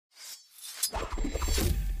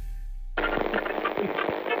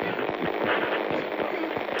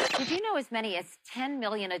as many as 10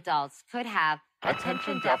 million adults could have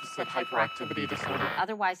attention deficit hyperactivity disorder,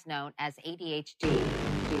 otherwise known as ADHD.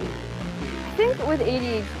 I think with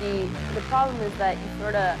ADHD, the problem is that you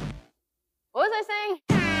sort of... What was I saying?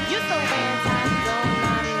 You so fantastic, don't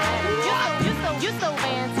matter. You so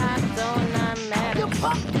fantastic, don't matter. You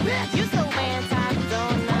punk bitch. You so fantastic,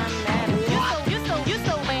 don't matter. You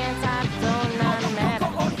so fantastic, don't matter. You so fantastic, don't matter.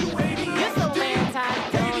 You so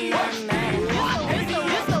fantastic, don't matter. You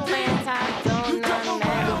so fantastic, don't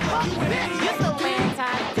matter. You so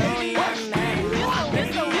fantastic, don't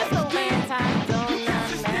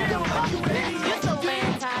matter. You so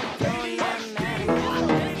fantastic, don't matter. You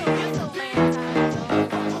so fantastic, don't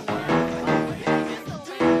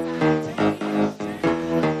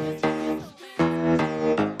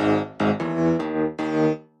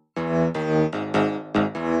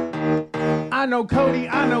I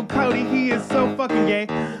know Cody, he is so fucking gay.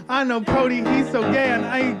 I know Cody, he's so gay, and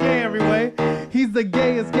I ain't gay every way. He's the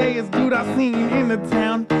gayest dude I've seen in the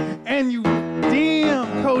town. And you,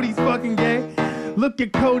 damn, Cody's fucking gay. Look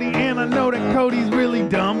at Cody, and I know that Cody's really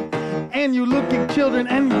dumb. And you look at children,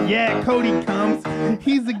 and yeah, Cody comes.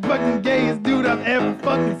 He's the fucking gayest dude I've ever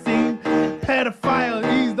fucking seen. Pedophile,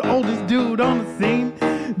 he's the oldest dude on the scene.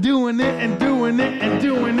 Doing it and doing it and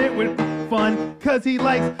doing it with fun. Cause he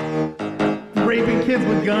likes raping kids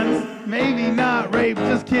with guns. Maybe not rape,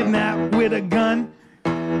 just kidnap with a gun.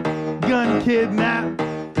 Gun kidnap.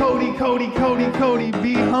 Cody,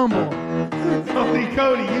 be humble.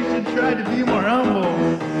 Cody, you should try to be more humble.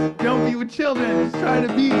 Don't be with children, just try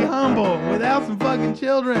to be humble. Without some fucking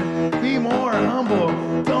children, be more humble.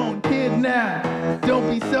 Don't kidnap, don't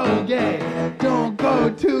be so gay. Don't go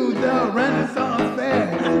to the Renaissance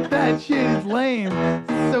Fair. That shit is lame,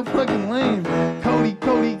 it's so fucking lame.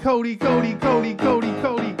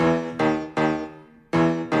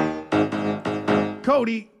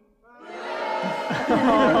 Cody.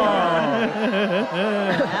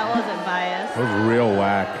 That wasn't biased. That was real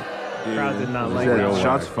whack. Crowd did not like that.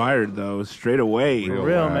 Shots fired though, straight away. For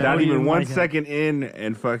real, man. Not What do you even like 1 him? second in,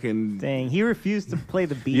 and fucking. Dang, he refused to play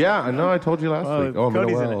the beat. Yeah, I know. I told you last week. Oh, I'm in a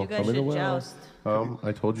Cody's in well. it. You guys I'm in a should well. joust.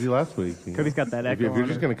 I told you last week. Cody's got that If echo. you're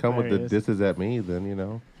just on gonna it. come with There the he is. disses at me,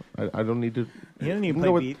 then I don't need to. You don't need to can play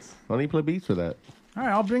go with- beats. I don't need to play beats for that. All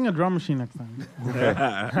right, I'll bring a drum machine next time.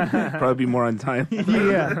 Probably be more on time.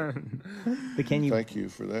 Yeah. But can you Thank you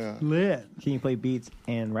for that. Lit. play beats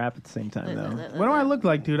and rap at the same time though? What do I look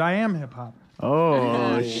like, dude? I am hip hop.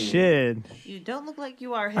 Oh shit! You don't look like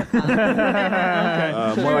you are hip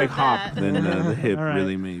hop. More like hop than the hip, All right.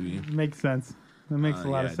 really, maybe. Makes sense. That makes a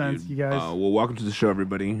lot of sense, dude. you guys. Well, welcome to the show,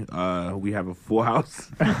 everybody. We have a full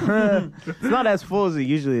house. It's not as full as it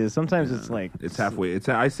usually is. Sometimes it's like It's halfway.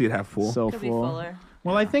 I see it half full. so Could be full. fuller.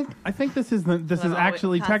 Well, I think this is I'm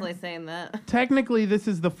actually constantly saying that. technically this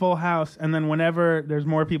is the full house, and then whenever there's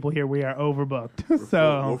more people here, we are overbooked. We're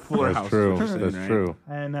so, fuller That's house. true. is what you're saying, That's right? true.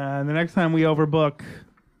 and the next time we overbook,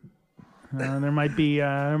 there might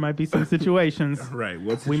be some situations. Right.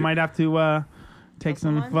 What's We might have to take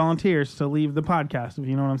some Someone? volunteers to leave the podcast, if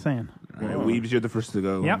you know what I'm saying. Weebs, you're the first to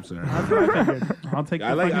go. Yep. I'm sorry. That's what I figured. I'll take the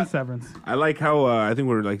fucking severance. I like how I think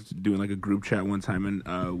we were like doing like a group chat one time,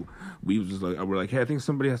 and we was just like, we're like, hey, I think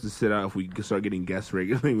somebody has to sit out if we start getting guests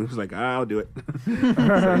regularly. We was like, I'll do it.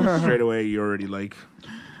 So straight away, you already like,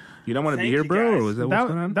 you don't want to be here, bro. Or was that what's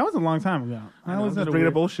going on? That was a long time ago. I was just at a bringing weird-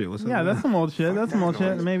 up bullshit. What's Yeah, up? that's some old shit. That's some old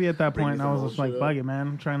shit. Maybe at that point, I was just like, bug it, man.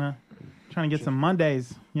 I'm trying to get some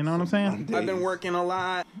Mondays. You know what I'm saying? I've been working a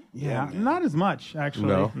lot. Yeah, not as much actually.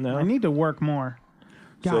 No. I need to work more.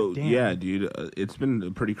 God So damn. yeah, dude, it's been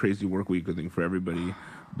a pretty crazy work week, I think, for everybody.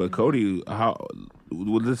 But Cody,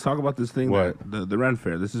 let's talk about this thing, What? that the Renn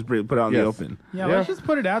Fair. This is put out in the Yes. open. Yeah, Yeah. let's just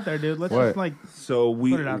put it out there, dude. Let's What? just like So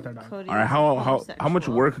we put it out there, dog. Cody All right, is how much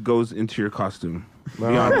homosexual. work goes into your costume? Be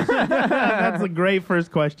No. honest. That's a great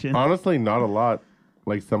first question. Honestly, not a lot.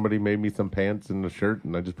 Like somebody made me some pants and a shirt,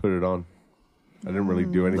 and I just put it on. I didn't really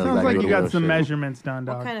do anything. Sounds like you got special. some measurements done,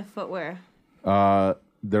 What dog. kind of footwear?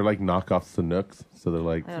 They're like knockoff Sanooks, so they're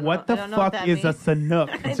like I don't What know- the I don't know what fuck that is a means.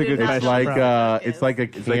 Sanook? It's a good it's question, like bro. it's like a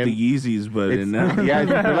It's like the Yeezys, but It's, in yeah,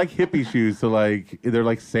 they're like hippie shoes. So like they're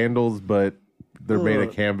like sandals, but they're made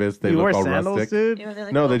of canvas. They you look wear all sandals, rustic. dude? You know, they're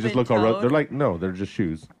like No, they just look all open-toed. they're like no, they're just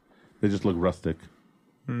shoes. They just look rustic.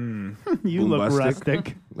 You look Boombastic.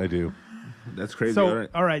 rustic. I do. That's crazy. So,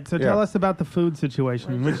 all right. So Yeah. tell us about the food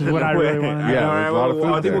situation, which is what I really want to know. Yeah, all right, there's a lot of well, food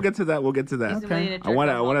I think there. we'll get to that. We'll get to that. He's ready to I jerk want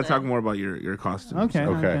off all to day. talk more about your costume. Okay.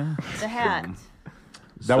 Okay. The hat.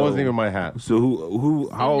 That wasn't even my hat. So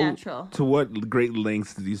how natural. to what great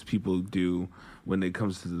lengths do these people do when it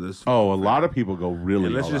comes to this? Oh, a lot of people go really.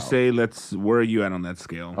 And let's all just out. say, where are you at on that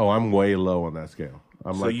scale? Oh, I'm way low on that scale.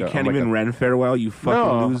 I'm So like you a- can't I'm even like Renn Faire well, you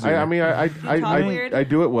fucking loser. I mean, talk weird? I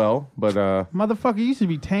do it well, but Motherfucker, you should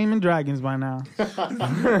be taming dragons by now.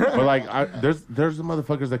 but like there's the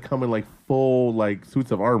motherfuckers that come in like full like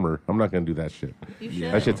suits of armor. I'm not gonna do that shit. You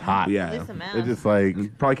should. That shit's hot. yeah. At least a mask. It's just like You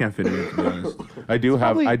probably can't fit in it, to be honest. I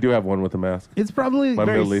do have one with a mask. It's probably My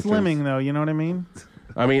very Middle Easterns. slimming, though. You know what I mean?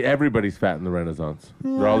 I mean, everybody's fat in the Renaissance.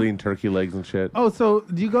 They're all eating turkey legs and shit. Oh, so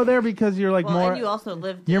do you go there because you're like Well, more? and you also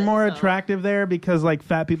lived. You're it, more so. attractive there because like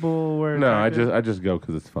fat people were. No, attractive? I just go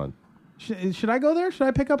because it's fun. Should I go there? Should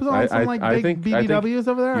I pick up some like I big think BBWs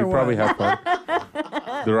over there? You or probably what? have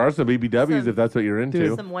fun. There are some BBWs if that's what you're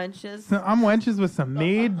into. Some wenches. So I'm wenches with some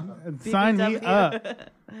mead. Sign me BBW.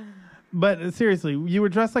 up. But seriously, you were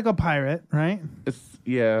dressed like a pirate, right? It's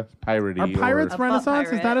piratey. Are pirates A butt Renaissance?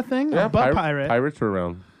 Is pirate. that a thing? Yeah, A butt pirate. Pirates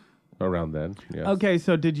were around then. Yes. Okay,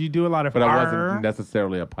 so did you do a lot of? But I "Arr"? wasn't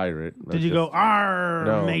necessarily a pirate. Did you go, "Arr,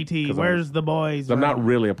 No, matey? 'cause Where's the boys?" I'm not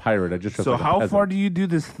really a pirate. I just dress So like a how peasant. far do you do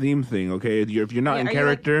this theme thing? Okay, if you're not Yeah, in are you,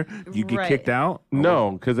 like- character, you get Right. kicked out.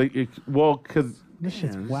 No, because This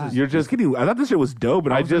shit's whack. you're Just just kidding. I thought this shit was dope,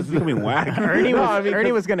 but I I was just just- becoming whack. Ernie No, was, I mean, Ernie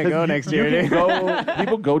 'cause- was gonna go next year. You dude. can go,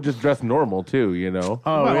 people go just dress normal too, you know.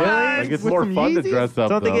 Oh, really? Like it's With more some fun to Yeezys? dress up.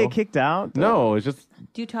 Don't they though. get kicked out? No, it's just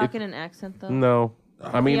Do you talk in an accent though? no.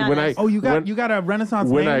 I mean, Be when I honest. Oh, you when, got a Renaissance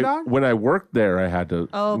when name, I dog? when I worked there, I had to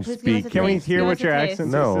Oh, please give us speak. a Can we taste. hear Give what us a your taste. accent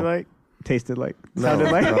No. tasted like? No,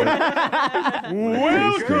 Sounded like?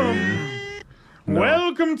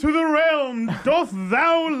 Welcome to the realm. Doth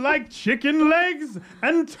thou like chicken legs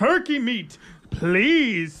and turkey meat?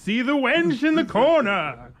 Please see the wench in the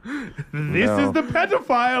corner. This No. is the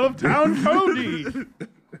pedophile of Town Cody.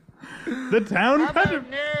 The town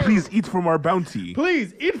pedophile. Please eat from our bounty.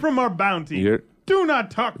 Please eat from our bounty. You're- Do not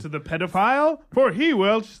talk to the pedophile, for he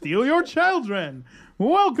will steal your children.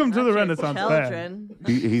 Welcome to the Renaissance Fair. Children.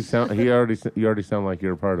 you already sound like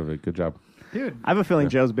you're a part of it. Good job. Dude, I have a feeling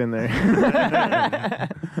Joe's been there.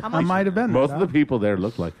 I might have been. Most of the people there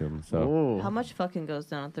look like him, so How much fucking goes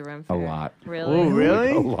down at the Renn a Fair? lot. Really? Oh,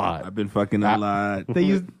 really? A lot. I've been fucking a lot.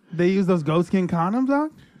 They use those goat skin condoms,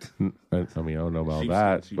 dog. I mean, I don't know about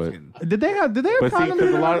that, but Did they have but see, condoms? because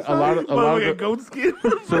in a lot Like a of goat skin.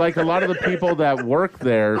 so like a lot of the people that work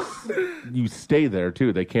there, you stay there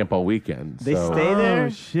too. They camp all weekend. They so. stay there? Oh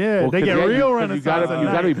shit! Well, they 'cause, get yeah, real 'cause Renaissance. You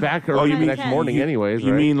gotta at be night. back Oh, early you the next can. morning, anyways.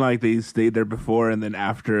 You right? mean like they stayed there before and then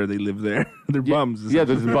after they lived there? They're bums. Yeah,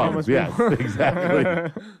 there's bums. Yes, exactly.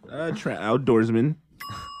 Outdoorsman.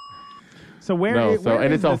 So where? No, where so and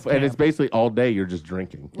is it's all this and camp? it's basically all day. You're just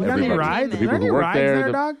drinking. We got any Everybody. rides? The Are people there who any work rides there.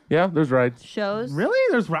 there, dog? Yeah, there's rides. Shows? Really?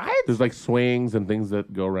 There's rides? There's like swings and things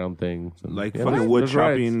that go around things. And, Like yeah, fucking there's wood rides.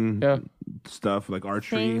 chopping Yeah, stuff, like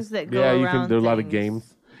archery. Things that go yeah. You around can. There's a lot of things.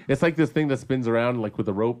 games. It's like this thing that spins around like with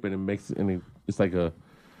a rope and it makes and it's like a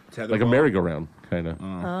Tetherball. merry-go-round kind of.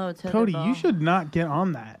 Oh, Cody, tetherball. you should not get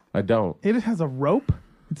on that. I don't. It has a rope.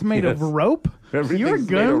 It's made of Yes. rope. Everything's You're made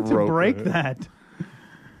going of to rope. break that.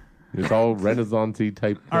 It's all Renaissance-y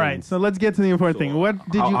type. All right, things. so let's get to the important thing. What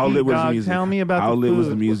did you How eat, lit was the dog? music? Tell me about How the lit food. was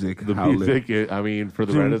the music? The How lit? music, I mean, for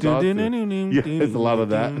the Renaissance, yeah, it's a lot of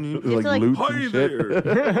that, like like, loots Hi and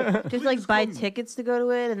there. shit. Just like buy tickets to go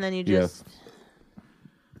to it, and then you Yes. just.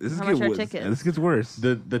 This How much are worse. tickets? This gets worse.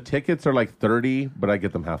 The tickets are like 30, but I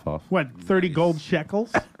get them half off. What, 30 gold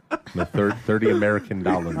shekels? The 30 American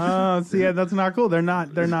dollars. Oh, see, yeah, that's not cool. They're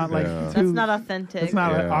not like Yeah. That's too, not authentic. it's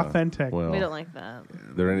not Yeah. authentic. Well, We don't like that.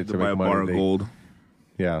 they're in it to to buy make a bar money. of They- gold.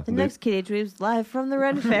 Yeah, The next KD Dreams live from the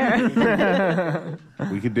Renn Fair.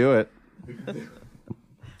 we could do it.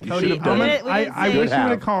 Cody, We didn't- we I didn't wish say- you would have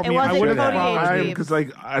have. called It me. I wasn't would have Cody followed H. you. Dreams. Because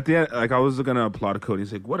like at the end, like I was gonna applaud Cody.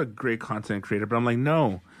 He's like, "What a great content creator," but I'm like,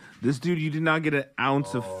 "No, this dude, you did not get an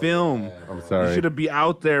ounce of film. I'm sorry. You should have be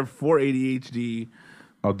out there for ADHD,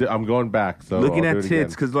 I'm going back. So looking I'll do at it tits." again.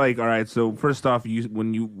 Because like, all right, so first off,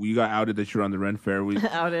 when you got outed that you're on the Renn Fair, we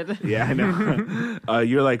Outed. yeah, I know.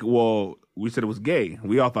 You're like, well, we said it was gay.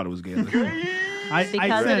 We all thought it was gay.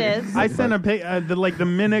 Because sent, it is. I sent a pic. The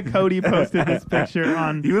minute Cody posted this picture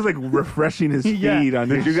on. He was like refreshing his Yeah. feed on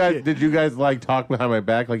Did his you guys? shit. Did you guys like talk behind my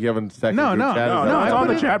back like you have in second No, group no, chat? Is no, that no, what it's all in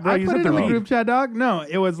happened? the chat, bro. I You put just it have in to the read. group chat, dog. No,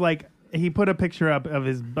 it was like he put a picture up of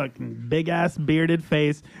his fucking big ass bearded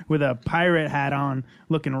face with a pirate hat on,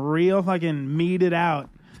 looking real fucking meated out.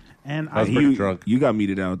 And I was I, pretty drunk. You got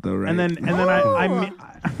meted out though, right? and then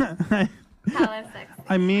I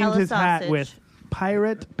I memed Hella his hat sausage. with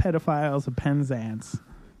 "Pirate Pedophiles of Penzance"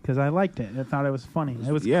 because I liked it. I thought it was funny.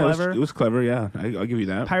 It was yeah, clever. It was clever. Yeah, I'll give you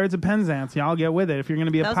that. Pirates of Penzance, y'all get with it. If you're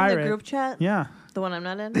gonna be a That was pirate, in the group chat? yeah. The one I'm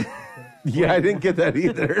not in? Yeah, I didn't get that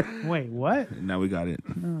either. Wait, what? Now we got it.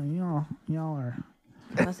 No, y'all are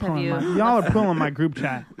I must have pulling you. y'all are pulling my group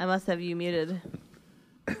chat. I must have you muted.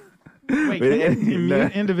 Wait, can you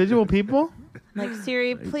mute individual people? Like,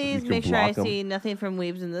 Siri, please can make sure I block 'em. see nothing from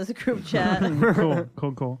Weebs in this group chat.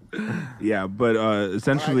 Cool. Yeah, but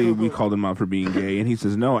essentially we called him out for being gay, and he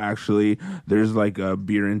says no. Actually, there's like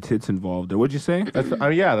beer and tits involved. Or what'd you say? That's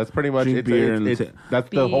that's pretty much Drink it. beer and That's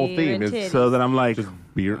the whole Beer theme. and Is titties. So then I'm like, just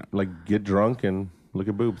beer, like get drunk and look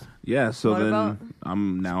at boobs. yeah. So What then about-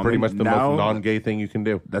 I'm now Pretty much the now, most non-gay thing you can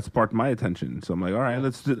do. that sparked my attention. So I'm like, all right,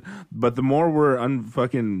 let's do. But the more we're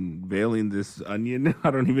unfucking veiling this onion,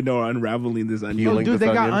 I don't even know, unraveling this onion. Peeling Dude, this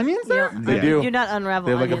they got onion? onions there? They do. Do not unravel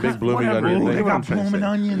They have like a onions. big blooming Whatever. onion They thing. got I'm trying to blooming say.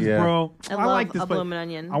 onions, Yeah. bro. I I love like this a place. blooming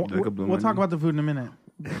onion. Like a blooming We'll talk onion. about the food in a minute.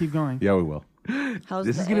 Keep going. Yeah, we will. How's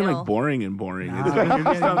This the is getting ale? like boring and boring. Nah, It's you're like,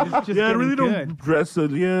 getting- it's just yeah, I getting really don't good. dress.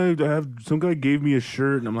 Yeah, I have some guy gave me a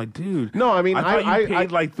shirt, and I'm like, dude. No, I mean, I thought you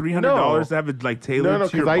paid like $300 to have it like tailored No,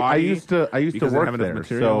 to your because I body. used to because they work have enough there.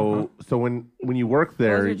 material, So when you work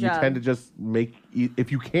there, your you job? tend to just make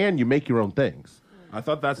if you can, you make your own things. I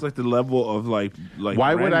thought that's like the level of like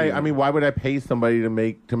Why would branding. I mean, why would I pay somebody to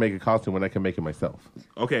make a costume when I can make it myself?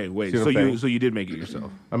 Okay, wait. See what So I'm saying? you did make it yourself.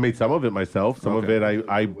 I made some of it myself. Some of Okay. it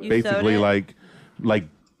I basically sewed it? like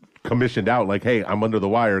commissioned out. Like, hey, I'm under the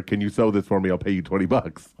wire. Can you sew this for me? I'll pay you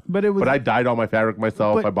 $20. But it was. But I dyed all my fabric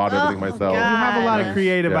myself. But- I bought everything myself. you have a lot of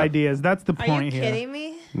creative Yeah. ideas. That's the Are you point here. kidding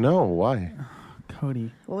me? No, why?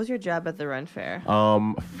 Cody. What was your job at the Renn Fair?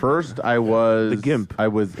 First, I was The gimp. I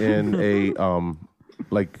was in a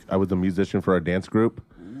I was a musician for a dance group.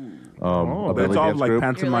 A belly It's all dance like group.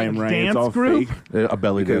 pantomime, You're like right? It's dance all group? fake. A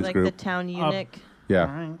belly dance Like the group. town eunuch? Yeah,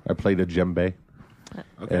 Alright. I played a djembe.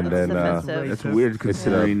 And That's then offensive. That's Racist. weird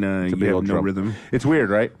considering it's a you big have old no drum. rhythm. It's weird,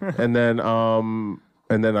 right? and then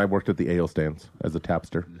I worked at the ale stands as a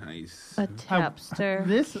tapster. Nice. A tapster.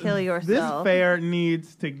 This Kill yourself. This fair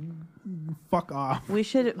needs to fuck off. We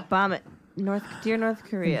should bomb it. Dear North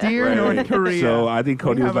Korea. Dear North Korea. So I think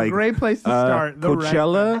Cody we was have like, a great place to start. The Red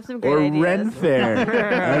Coachella Have some great or ideas. Renn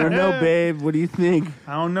Fair. I don't know, babe. What do you think?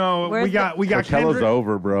 I don't know. Where's We got Coachella's Kendrick.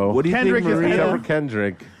 over, bro. What do you Kendrick think, is Maria? Except for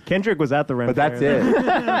Kendrick. Kendrick was at the Renn But that's Fair.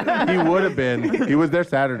 it. He would have been. He was there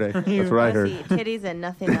Saturday. That's what I heard. Let's eat titties and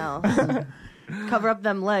nothing else. Cover up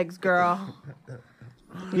them legs, girl.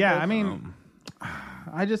 Yeah, I mean,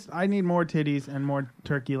 I need more titties and more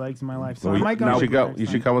turkey legs in my life. So I might go. You now- should go. You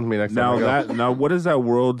should come with me next Now time. now what does that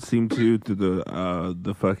world seem to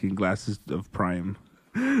the fucking glasses of Prime?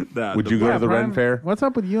 Would you go to the Ren Fair? What's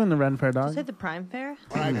up with you and the Ren Fair, dog? Is it the Prime Fair?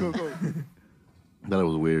 That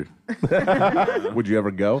was weird. Would you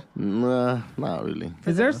ever go? Nah, not really.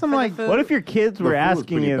 Is there some like? food? What if your kids were The food was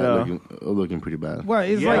asking pretty you bad though? looking pretty bad. What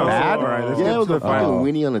is Yeah, like bad? all right, let's Yeah, get it was to a the fucking final.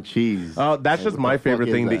 weenie on a cheese. Oh, that's just What my the fuck favorite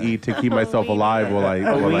is thing to that? eat to keep myself alive while I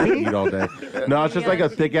eat all day. No, it's just like a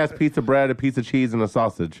thick ass piece of bread, a piece of cheese, and a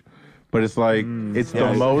sausage. But it's like it's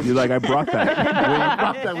the most. You're like, I brought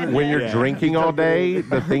that. when you're drinking all day,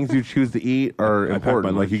 the things you choose to eat are pack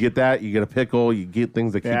important. my Like you lunch. get that, you get a pickle, you get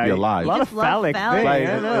things that keep you alive. A lot of just love phallic phallic things. Like,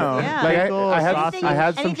 I know. Yeah. Like Pickle, I had sausage. I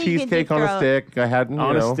had some Anything you can cheesecake on a throw. stick. I had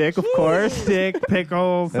On a stick, of course. Stick,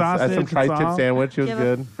 pickle, I had sausage. some tri-tip it's all- sandwich. It Do was you have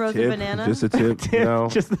a good. frozen Tip, banana? just a tip. Tip, No.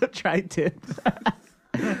 just the tri-tip.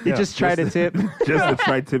 You just tried a tip. Just a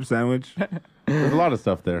tri-tip sandwich. There's a lot of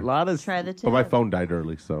stuff there. A lot of Try the tip. But my phone died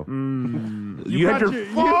early, so. You had your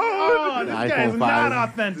phone. Oh, this guy is iPhone not 5.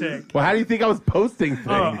 authentic. Well, how do you think I was posting things?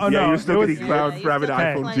 Oh, Yeah, no, you're still it was- getting clowned Yeah, for having an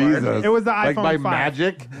you iPhone. still- Jesus. It was the Like iPhone by 5.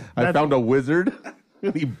 magic, I That's- found a wizard.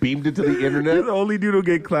 He beamed it to the You're internet. the only dude who'll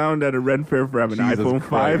get clowned at a Renn Fair for having an Jesus iPhone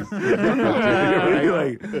 5. Christ. You're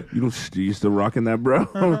like, you still rocking that, bro?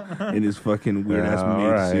 In his fucking weird ass Yeah, maid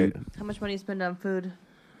all right. suit. How much money you spend on food?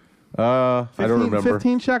 I don't remember.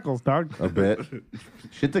 15 shekels, dog. A bit.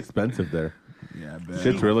 Shit's expensive there. Yeah, I bet.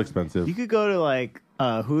 Shit's real expensive. You could go to like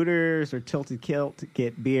Hooters or Tilted Kilt to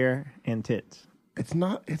get beer and tits. It's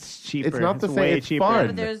not. It's cheaper. It's not the It's same. way It's cheaper. fun.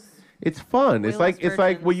 But there's It's fun. Way It's like less it's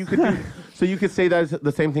like what you could do. So you could say that's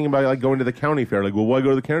the same thing about like going to the county fair. Like, well, why go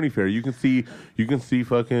to the county fair? You can see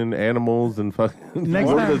fucking animals and fucking Next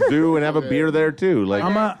go to time- the zoo and have a beer there too. Like,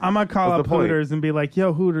 I'm gonna call What's up the point? Hooters and be like,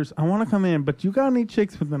 "Yo, Hooters, I want to come in, but you got any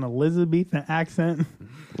chicks with an Elizabethan accent?"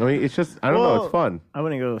 I mean, it's just I don't know. Well, It's fun. I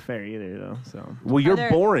wouldn't go to the fair either, though. So Well, you're there-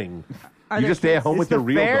 boring. are You there just stay at kids? home Is with the your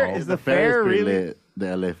real fair- dolls. is the fair fair is pretty really- lit. The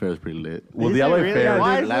LA fair is pretty lit. Well, Is the it LA really? fair.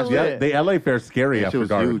 Why is last it year- lit? The LA fair is scary That shit after was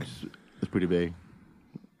dark. huge. It's pretty big.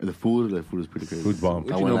 The food is pretty crazy. Food's bomb.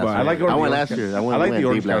 I you went know last about- year. I like going to I the went Orange last year. I like went the deep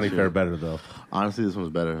Orange last County year. fair better though. Honestly, this one's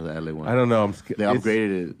better. The LA one. I don't know. They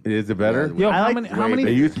upgraded it. Is it better? Yeah, Yo, I how like many? way How many?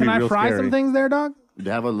 It used to Can be I real fry scary. some things there, dog? They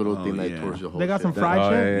have a little thing that yeah. towards your whole They got some shit. fried Oh,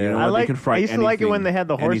 shit. yeah, yeah. You know I what? They like. can fry I used to like it when anything. they had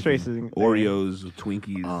the horse Anything. races. Oreos,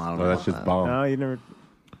 Twinkies. I don't know Oh, that's about just that. bomb. Oh, you never.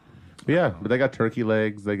 Yeah, but they got turkey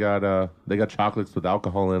legs. They got chocolates with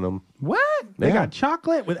alcohol in them. What? They Yeah. got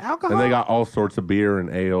chocolate with alcohol? And they got all sorts of beer and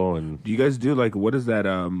ale. And Do you guys do like what is that?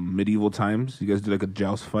 Medieval times? You guys do like a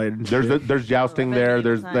joust fight? And shit? there's jousting there.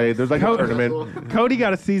 There's like a tournament. Cody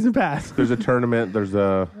got a season pass. There's a tournament. There's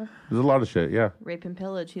a lot of shit. Yeah, Rape and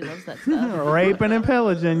pillage. He loves that stuff. Raping and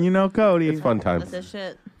pillaging. You know Cody. it's fun times. That's his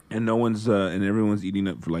shit. And no one's and everyone's eating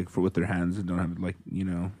it for with their hands and don't have like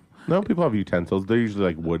No, people have utensils. They're usually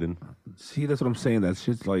like wooden. See, that's what I'm saying. That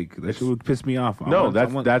shit would piss me off.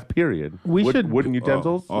 That's period. Wooden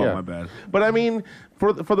utensils. Oh, yeah. my bad. But I mean,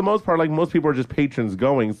 for the most part, like most people are just patrons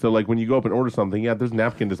going. So like when you go up and order something, yeah, there's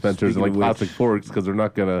napkin dispensers Speaking and like of plastic which- forks because they're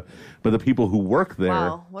not gonna. But the people who work there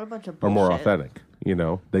Wow, what a bunch of are bullshit. more authentic. You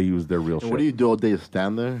know, they use their real shit. What do you do all day?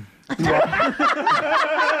 Stand there?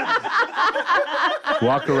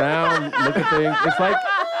 Walk around, look at things.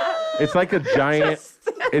 It's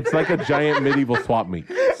like a giant medieval swap meet.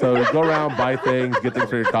 So you go around, buy things, get things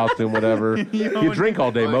for your costume, whatever. You drink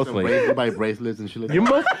all day mostly. You buy bracelets and shit like You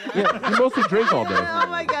that. mostly drink all day. Oh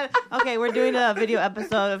my god. Okay, we're doing a video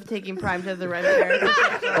episode of taking Prime to the Renn Fair.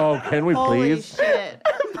 Oh, can we Holy please? shit.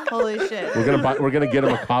 Holy shit. We're gonna get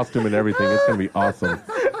him a costume and everything. It's gonna be awesome.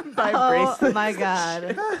 Oh my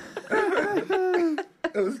god.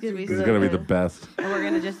 It's gonna be This is so gonna be good. the best. And we're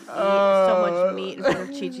gonna just eat so much meat in front of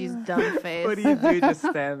Chi-Chi's dumb face. What do you do? Just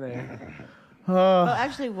stand there. Oh,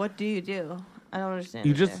 actually, what do you do? I don't understand.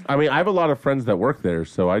 You it just, there. I mean, I have a lot of friends that work there,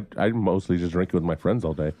 so I mostly just drink with my friends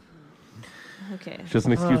all day. Okay. It's just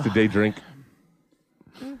an excuse to day drink.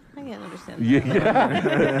 I can't understand that.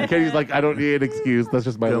 Yeah. Katie's like, I don't need an excuse. That's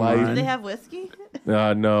just my Come life. Do they have whiskey?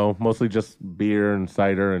 No, mostly just beer and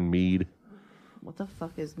cider and mead. What the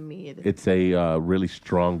fuck is mead? It's a really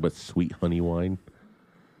strong but sweet honey wine.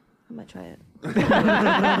 I might try it.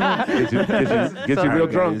 Gets you real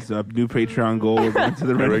drunk. Guys, new Patreon goal. We're going to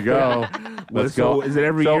the There we Renn go. Fair. Let's So, go. is it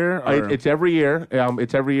every year? or- It's every year.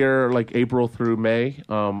 It's every year, like April through May.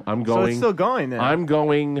 I'm So going. it's still going then. I'm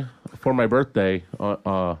going for my birthday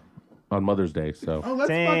on Mother's Day. So, Oh, let's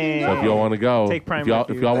Dang. fucking so go. if y'all want to go, Take Prime if y'all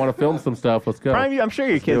with you. want to film some stuff, let's go. Prime, I'm sure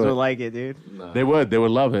your kids do it. would like it, dude. They would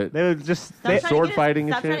love it. They would just. Stop trying to sword get his- fighting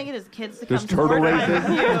and Stop trying to shit. get his kids to There's come turtle sword fight races.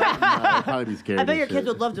 with you. I'd probably be scared. I bet and your shit. kids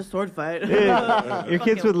would love to sword fight. Your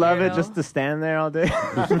kids would love it Weirdo. just to stand there all day.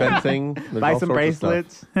 There's fencing. There's Buy all some sorts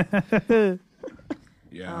of stuff. bracelets.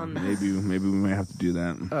 Yeah, maybe we might have to do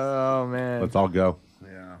that. Oh man, Let's all go.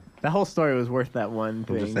 Yeah. that whole story was worth that one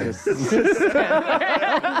thing. just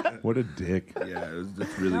What a dick. Yeah,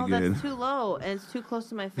 it's really No, good. that's too low, and it's too close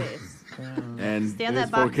to my face. And Stand that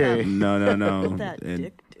It's box 4K. up. no. What that and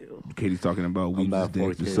dick do? Katie's talking about Weems' not dick,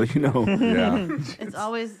 4K. just so you know. Yeah. It's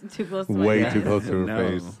always too close to my Way face. too close to her No.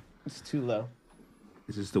 face. It's too low.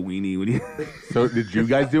 It's just a weenie. When you So, did you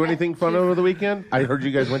guys do anything fun over the weekend? I heard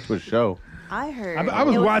you guys went to a show. I heard. I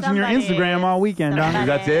was It watching your somebody- Instagram all weekend, dog. somebody-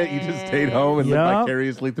 That's it? You just stayed home and lived Yup.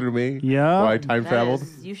 vicariously through me? Yup. While I time That traveled?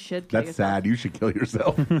 is- you should. Kill That's yourself. sad. You should kill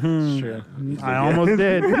yourself. Sure. I almost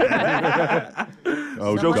did.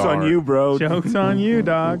 Oh, Joke's on darn. you, bro. Joke's on you,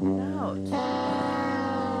 dog. Ouch.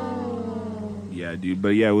 Yeah, dude. But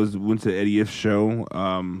yeah, went to Eddie If's show.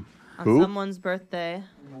 On Who? someone's birthday.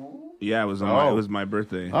 Yeah, it was Oh. it was my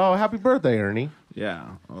birthday. Oh, happy birthday, Ernie. Yeah.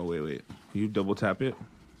 Oh wait. You double tap it?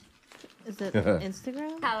 Is it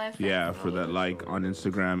Instagram? Yeah, for that like on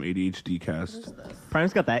Instagram ADHD cast.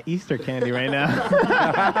 Prime's got that Easter candy right now.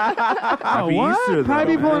 Happy What? Easter, though.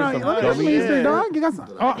 Probably pulling out. Some Look at some gummies. Easter, dog. You got some.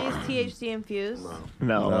 Oh, Is THC infused?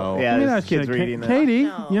 No. No. Yeah, give me this that kid's shit. reading that. Katie,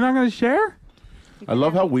 No. you're not gonna share, I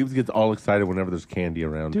love how Weebs gets all excited whenever there's candy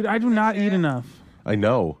around. dude. I do not eat enough, I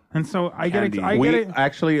know. and so I Candy. get. I We get.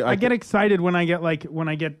 actually, I get excited when I get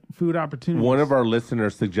food opportunities. one of our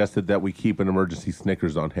listeners suggested that we keep an emergency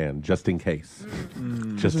Snickers on hand just in case.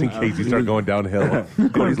 Just in case you start going downhill. Cody's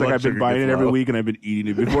like, Blood I've been sugar buying gets it every low. week and I've been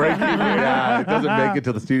eating it before I came here. Yeah, it doesn't make it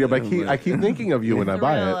to the studio, but I keep thinking of you when I It's a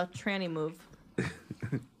buy real it. tranny move.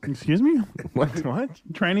 Excuse me. What? What?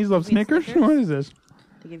 Trannies love Eat Snickers. Snickers? What is this?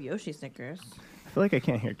 They give Yoshi Snickers. I feel like I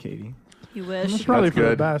can't hear Katie, You It's wish. probably That's for the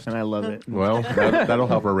good. best. and I love it. Well, that'll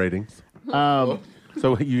help our ratings.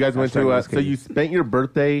 So you guys went to. So you spent your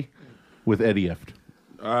birthday with Eddie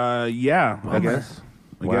Ift. Yeah, I guess.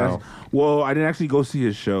 I Wow. guess. Well, I didn't actually go see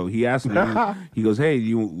his show. He asked me. He goes, "Hey, do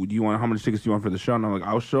you want how much tickets do you want for the show?" And I'm like,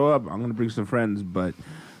 "I'll show up. I'm gonna bring some friends, but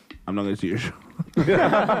I'm not gonna see your show."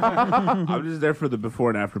 I'm just there for the before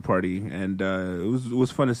and after party, and it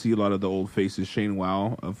was fun to see a lot of the old faces. Shane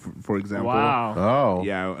Wow, for example. Wow. Oh,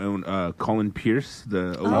 Yeah, and Colin Pierce,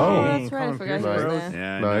 the OG. Oh, that's right. I Colin forgot he Pierce. was there.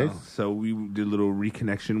 Yeah, I Nice. know. So we did a little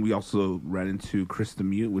reconnection. We also ran into Chris the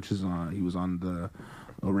Mute, which is he was on the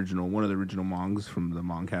one of the original Mongs from the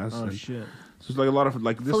Mongcast. Oh And shit! So it's like a lot of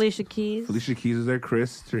like this. Felicia Keys. Felicia Keys was there.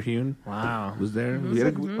 Chris Terhune Wow. was there. We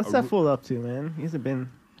had What's that fool up to, man? He hasn't been.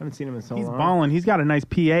 Haven't seen him in so He's long. balling. He's got a nice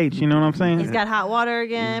pH. You know what I'm saying? He's got hot water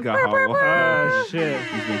again. He's got hot water. Oh shit!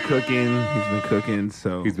 He's been cooking.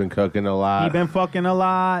 So He's been cooking a lot. He been fucking a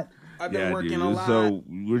lot. I've been working dude. a lot. So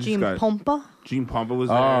we're just Gene got Pompa. Gene Pompa was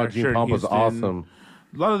there. Oh, Gene Sharon Pompa's Houston. awesome.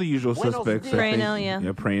 A lot of the usual Buenos suspects. I dias. think. Prano, yeah.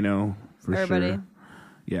 Yeah, Prano for Everybody. sure.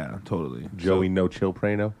 Yeah, totally. Joey No Chill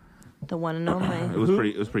Prano. The one and only. It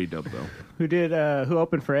was pretty dope though. Who did? Who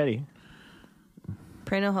opened for Eddie?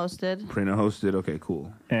 Prano hosted. Prano hosted. Okay,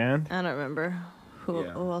 cool. And I don't remember who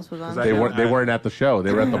Yeah. else was on. 'Cause They weren't at the show.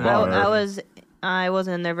 They were at the bar. I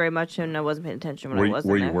wasn't in there very much, and I wasn't paying attention when I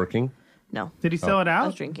wasn't Were there. you working? No, Did he sell it I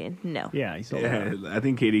was out? drinking. No. yeah, he sold it. Yeah, I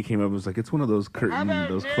think Katie came up and was like, "It's one of those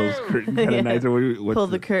those closed curtain kind of nights." Or what's Pull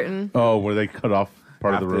the curtain. Oh, where they cut off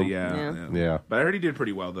part of the room? Yeah. Yeah. But I heard he did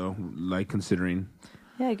pretty well though, like considering.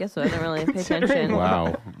 Yeah, I guess so. I didn't really pay attention.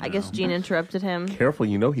 Wow. I guess Gene interrupted him. Careful,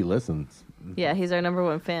 you know he listens. Yeah, he's our number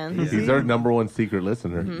one fan. He's our number one secret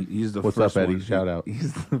listener. He's the What's first up, Eddie? one. Shout out.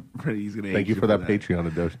 He's gonna. Thank you for that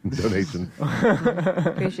Patreon donation.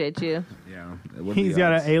 Appreciate you. Yeah. What are He's the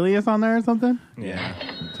got odds? an alias on there or something? Yeah,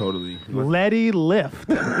 totally. Letty Lift.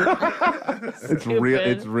 It's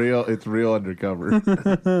real. It's real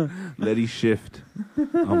undercover. Letty Shift.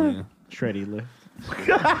 Oh man. Shreddy lift.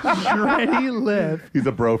 Shreddy Lift. He's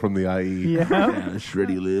a bro from the IE. Yeah. Yeah,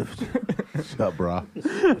 Shreddy Lift. What's up, bro?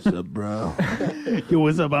 What's up, bro? Yo,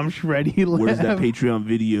 what's up? I'm Shreddy Lift. Where's that Patreon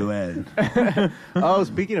video at? Oh,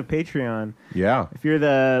 speaking of Patreon, Yeah. if you're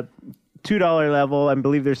the $2 level, I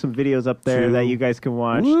believe there's some videos up there that you guys can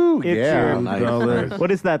watch. Woo, If yeah. you're- Nice.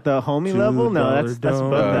 What is that? The homie level? No, that's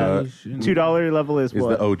above that. $2 level is Is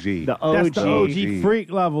what? the OG. The OG. That's the OG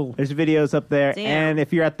freak level. There's videos up there, Damn. and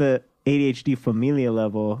if you're at the ADHD Familia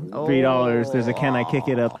level, $3. There's a Can I Kick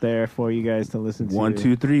It up there for you guys to listen to. 1,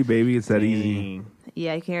 2, 3, baby. It's that easy. Dang.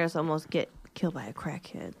 Yeah, you can hear us almost get killed by a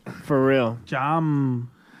crackhead. For real. Jam.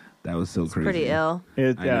 That was so crazy. Pretty ill.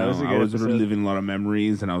 It, I yeah, know. it was a good I was episode. reliving a lot of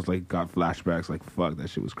memories, and I was like, got flashbacks. Like, fuck, that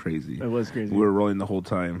shit was crazy. It was crazy. We were rolling the whole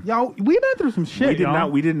time. Yo, we been through some shit, We did y'all.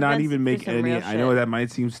 not. We did not That's even make some any. real I know shit. that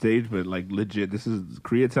might seem staged, but like legit, this is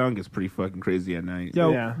Koreatown gets pretty fucking crazy at night.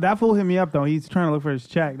 Yo, Yeah. that fool hit me up, though. He's trying to look for his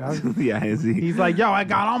check, dog. Yeah, is he? He's like, yo, I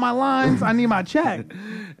got all my lines. I need my check.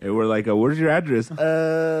 And we're like, "Where's your address?"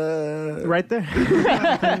 Right there.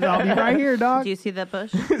 I'll be right here, dog. Do you see that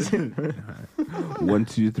bush?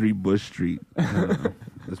 123 Bush Street.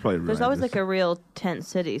 That's probably right. There's always like a real tent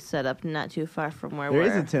city set up not too far from where There we're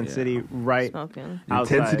is a tent city right smoking.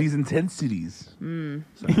 outside. intensities.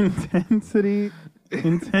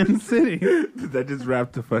 Intensity. That just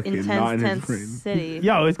wrapped the fucking knot in his Intense brain. city.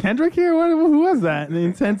 Yo, is Kendrick here? Who was that? The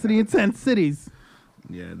Intensity, Intense Cities.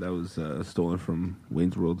 Yeah, that was stolen from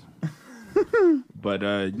Wayne's World. But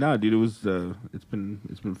nah, dude, it was it's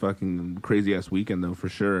been fucking crazy ass weekend though for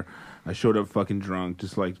sure. I showed up fucking drunk,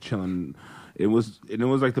 just like chilling. It was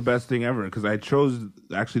like the best thing ever because I chose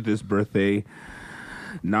actually this birthday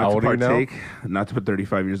not How to old are you now? partake, not to put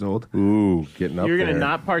 35 years old, Ooh, getting up You're there. going to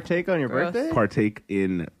not partake on your Gross. birthday? partake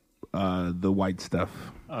in the white stuff.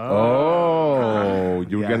 Oh,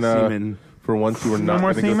 you were Yeah, gonna. semen. For once, you were No not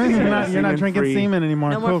more gonna go semen? see You're it. not Semen drinking free. semen anymore.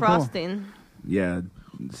 No more Cool. frosting. Yeah,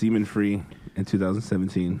 semen free in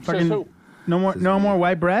 2017. Fucking, no more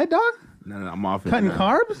white bread, dog? No, I'm off it. Cutting now.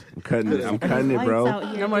 carbs? I'm cutting it. I'm cutting it, bro.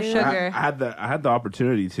 No more sugar. I had the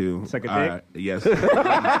opportunity to Suck a yes. You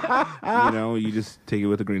know, you just take it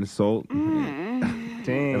with a grain of salt.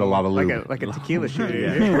 Dang. And a lot of like lube. a tequila shooter.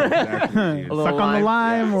 Yeah, exactly, dude. Suck on the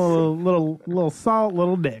lime, a little salt,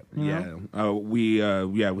 little dip. You know? So we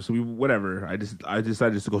whatever. I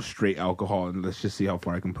decided just to go straight alcohol and let's just see how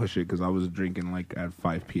far I can push it because I was drinking like at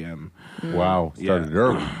 5 p.m. Wow, started Yeah.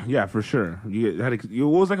 early. Yeah, for sure. It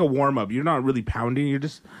was like a warm up. You're not really pounding. You're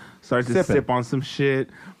just starting to Sipping. sip on some shit.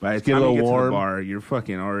 By the get a time you little get to warm. the bar, you're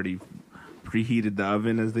fucking already preheated the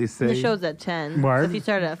oven, as they say. The show's at 10. Word. So if you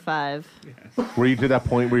started at 5. Were you to that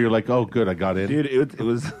point where you're like, oh, good, I got in? Dude, it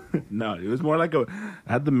was no, it was more like I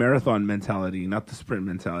had the marathon mentality, not the sprint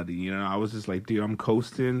mentality. You know, I was just like, dude, I'm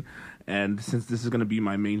coasting, and since this is gonna be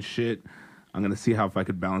my main shit, I'm gonna see how if I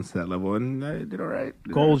could balance that level, and I did all right.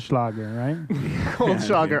 Goldschlager, right? Cold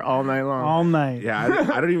Schlager all night long. All night. Yeah,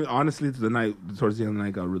 I don't even honestly. Towards the end of the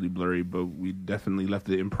night, got really blurry, but we definitely left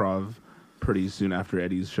the improv pretty soon after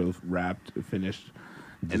Eddie's show finished.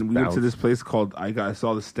 And we went to bounced. this place called I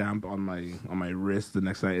saw the stamp on my wrist the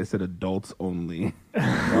next night. It said adults only.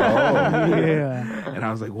 Yeah. And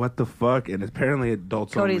I was like, what the fuck? And apparently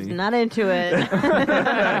adults Cody's only. not into it.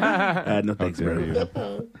 No thanks, dare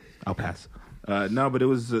bro. I'll pass. No, but it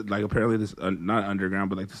was like apparently this not underground,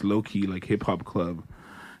 but like this low key like hip hop club.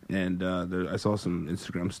 And I saw some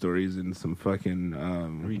Instagram stories and some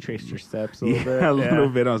fucking Retraced your steps a little bit. a little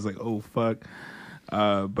bit. I was like, oh fuck.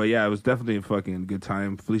 But yeah, it was definitely a fucking good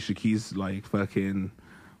time. Felicia Keys like fucking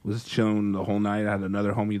was chilling the whole night. I had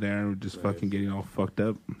another homie there, just fucking getting all fucked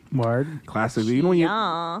up. Word. Classic. You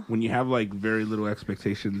know when you have like very little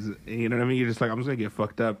expectations, you know what I mean? You're just like, I'm just gonna get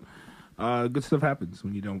fucked up. Good stuff happens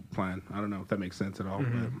when you don't plan. I don't know if that makes sense at all.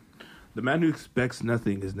 But the man who expects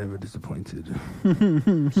nothing is never disappointed.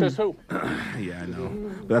 Says who? Yeah, I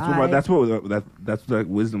know. But that's what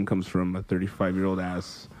wisdom comes from. A 35-year-old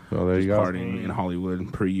ass. Oh, there you go. Partying in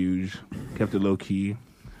Hollywood per usual. Kept it low key.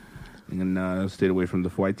 And stayed away from the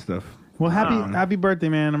white stuff. Well, happy birthday,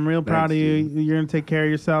 man. I'm real proud of you. You're going to take care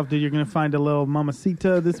of yourself, dude. You're going to find a little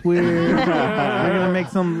mamacita this week. You're going to make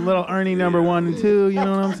some little Ernie number 1 and 2. You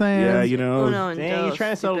know what I'm saying? Yeah, you know. Dang, you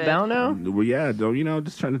trying to settle down now? Well, yeah,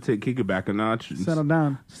 just trying to kick it back a notch. Settle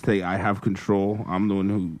down. Say I have control. I'm the one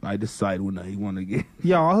who I decide when I want to get.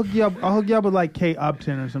 Yo, I'll hook you up with like Kate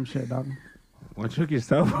Upton or some shit, dog. Why don't you hook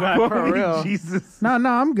yourself? For real. Jesus. No,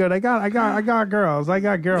 I'm good. I got girls.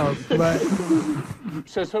 But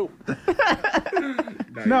Says who?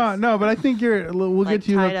 no, but I think we'll get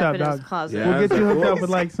you hooked up, dog. Yeah, we'll get you hooked up with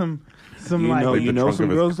like some you know some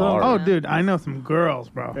girls though. Oh, dude, I know some girls,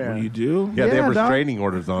 bro. Yeah. You do? Yeah, they have restraining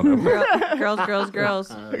orders on them. Girls.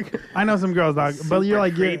 I know some girls, dog. But you're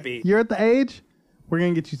like creepy. you're at the age. We're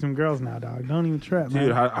gonna get you some girls now, dog. Don't even trip, man.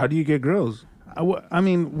 Dude, how do you get girls? I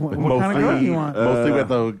mean, what kind of girl do you want? Mostly with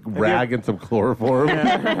a rag and some chloroform.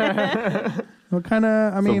 What kind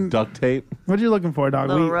of, some duct tape. What you looking for, dog?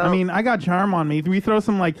 I got charm on me. If we throw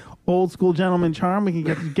some like old school gentleman charm, we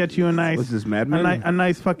can get you a nice. What's this, Mad Men? A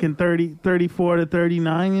nice fucking 34 to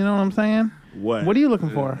 39. You know what I'm saying? What? What are you looking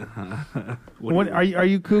for? Are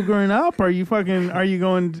you cougaring up? Are you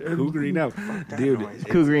going cougaring up, dude?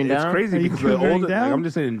 Cougaring down. It's crazy because the older, down? I'm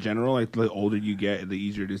just saying in general, like the older you get, the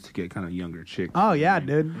easier it is to get kind of younger chicks. Oh yeah,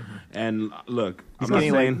 dude. And look, I'm not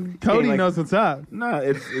saying Cody knows what's up. No,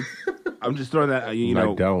 it's. I'm just throwing that. You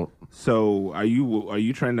know, I don't. So are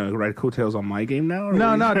you trying to ride coattails on my game now? Or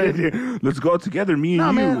No, dude. Let's go out together, me and you.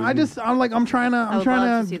 No, man. I'm trying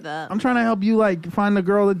to help you like find a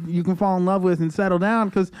girl that you can fall in love with and settle down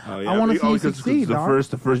because I want to see you succeed, dog.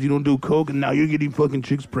 The first you don't do coke and now you're getting fucking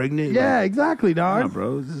chicks pregnant. Yeah, exactly, dog. Nah,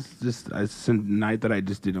 bro. It's a night that I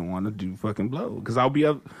just didn't want to do fucking blow because I'll be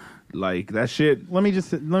up like that shit. Let me just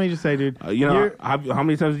say, dude. How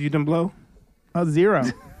many times have you done blow? 0.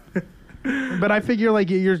 But I figure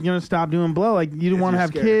like you're gonna stop doing blow. Like you don't want to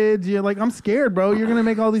have kids. You're like, I'm scared, bro. You're gonna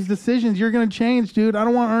make all these decisions. You're gonna change, dude. I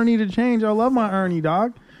don't want Ernie to change. I love my Ernie,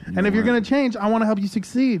 dog. And if you're gonna change, I want to help you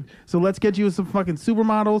succeed. So let's get you with some fucking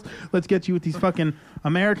supermodels. Let's get you with these fucking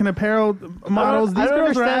American Apparel models. These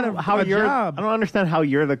girls are out of a job. I don't understand how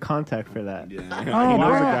you're the contact for that. Yeah. Oh,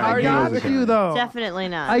 bro, I got you though. Definitely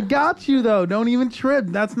not. I got you though. Don't even trip.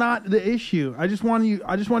 That's not the issue. I just want you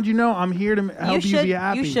to know I'm here to help you be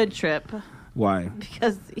happy. You should trip. Why?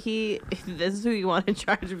 Because this is who you want in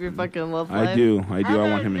charge of your fucking love life. I do. I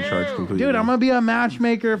want him in charge completely. Dude, I'm gonna be a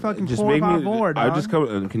matchmaker. Fucking just 4x4. I just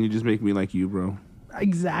come. Can you just make me like you, bro?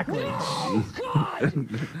 Exactly. Oh, God.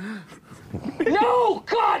 No,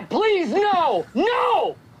 God, please, no.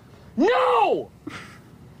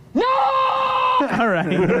 All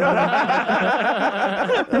right.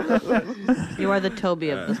 You are the Toby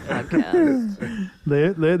of this podcast.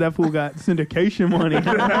 That fool got syndication money.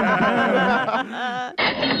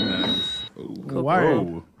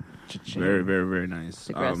 Wow. Very, very, very nice.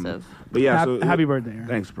 Aggressive. But yeah, happy birthday. Aaron.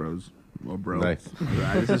 Thanks, bros. Well, bro. Nice.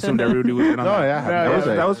 I just assumed everybody was gonna. Oh yeah,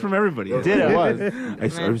 that was from everybody. It was.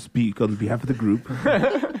 I speak on behalf of the group.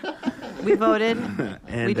 We voted.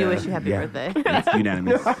 And, we do wish you happy birthday. It's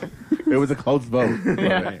unanimous. It was a close vote.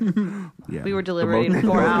 Yeah. We were deliberating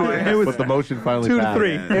 4 hours. But the motion finally 2 to passed.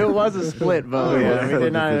 3. It was a split vote.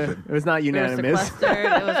 It was not unanimous. It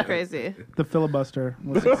was crazy. The filibuster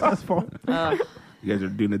was successful. You guys are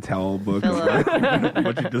doing a towel book. A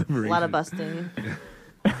lot of busting.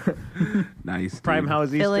 Nice. Prime House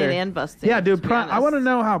Easter. Filling and busting. Yeah, dude. I want to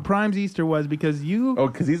know how Prime's Easter was because you. Oh,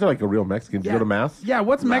 because these are like a real Mexican. Did you go to mass? Yeah,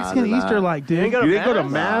 what's Mexican Easter like, dude? You didn't go to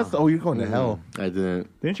mass? Oh, you're going to hell. I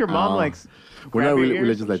didn't. Didn't your mom we're not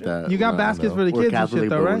religious like that. You got baskets for the We're kids Catholic, and shit,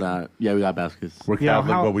 though, but right? we're not. Yeah, we got baskets. We're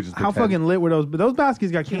Catholic, but we just how pretend. fucking lit were those? But those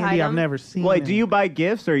baskets got you candy hide I've them? never seen. Wait, do you buy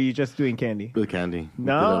gifts or are you just doing candy? With candy.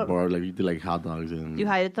 No. Or like you do like hot dogs and You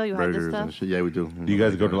hide it though? You hide this burgers stuff? and shit. Yeah, we do. Do you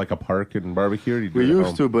guys go to like a park and barbecue? Or do you do We it at used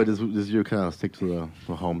home? to, but this year kind of stick to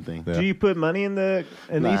the home thing. Yeah. Do you put money in the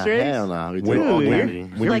Nah, Easter eggs? hell no. We do When all you- candy.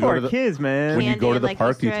 when you Like go for to the kids, man. When you Candy go to and, the like,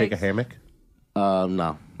 park, do you Easter take a eggs? hammock?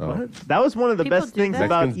 No. Oh. That was one of the People best do things that?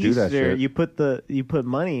 about Mexicans do that Easter. shit. You put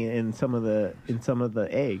money in some of the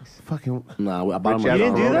eggs. Fucking. No, I bought him Rich a ass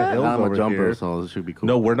didn't do jumper. that? I bought him Over a jumper, here. so it should be cool.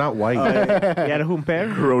 No, we're not white. You had a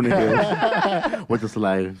humper? Corona Hills. With the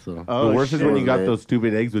slide, so. Oh, the worst is shit. when you got those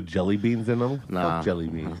stupid eggs with jelly beans in them. Nah. Fuck jelly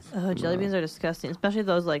beans. Oh, jelly beans are disgusting, especially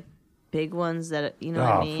those like big ones that you know what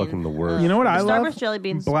I Oh, mean. fucking the worst. You know what I love? Starburst jelly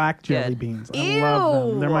beans. Black jelly Good. beans. I love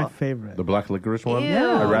them. They're my Ew. favorite. The black licorice one? Ew,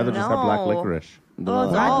 I'd rather just have black no. licorice. Oh,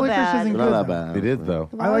 it's Black all licorice bad. isn't They're good. not that bad. It is, though.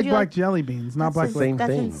 Why I would like you black jelly beans, not black That's Same licorice.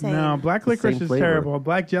 That's thing. insane. No, black licorice Same is flavor. terrible.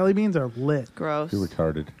 Black jelly beans are lit. Gross. You're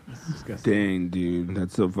retarded. Dang, dude,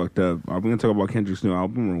 that's so fucked up. Are we gonna talk about Kendrick's new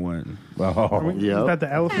album or what? Oh, Is Yep. that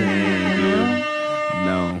the elephant?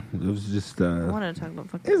 No, it was just. I wanted to talk about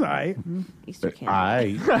fucking It's alright. Easter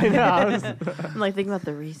candy. I know. I'm like thinking about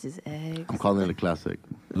the Reese's eggs. I'm calling it a classic.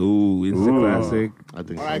 Ooh, instant classic, I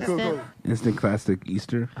think Instant? instant classic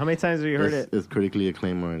Easter. How many times have you heard it? It's critically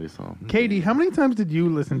acclaimed already, so. Katie, how many times did you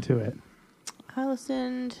listen to it? I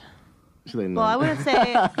listened. She's like, no. Well, I wouldn't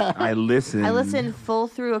say I listened. I listened full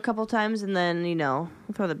through a couple times, and then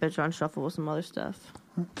throw the bitch on shuffle with some other stuff.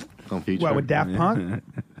 Some feature. What, with Daft Punk?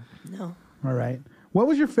 No. All right. What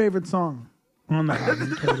was your favorite song on the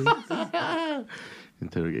album, Katie?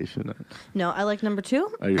 Interrogation. No, I like number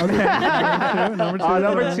 2. Are you Okay. Number two. Oh,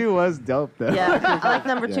 number 2 was dope though. Yeah, I like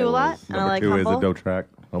number 2 Yeah, a it lot, was. and I number like 2 is Humble. a dope track.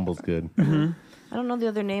 Humble's good. I don't know the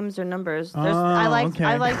other names or numbers. Oh, I okay.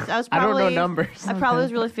 I was I don't probably. know numbers. I probably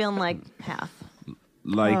was really feeling like half.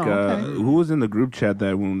 Like, Oh, okay. who was in the group chat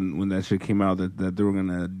that when that shit came out that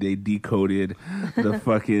they decoded the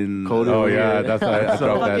fucking Oh, yeah. That's why I dropped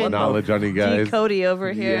that Fucking knowledge on you guys. Cody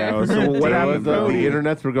over here. Yeah, so what happened? The Bro?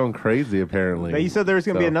 internets were going crazy, apparently. But you said there was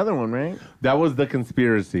going to be So- another one, right? That was the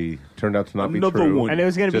conspiracy. Turned out to not be Another true. one. And it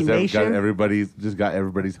was going to be Just got Nation.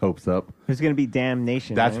 everybody's hopes up. It was going to be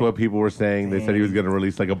Damnation. That's right? what people were saying. They said he was going to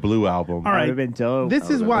release like a blue album. All That right. would have been dope. This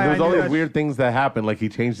is why And I there's all knew these that- weird things that happened. Like he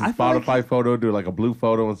changed his I feel like Spotify photo to like a blue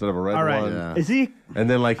photo instead of a red All right. one. Yeah. Is he? And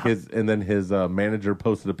then his manager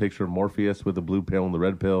posted a picture of Morpheus with the blue pill and the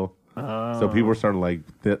red pill. So people were starting like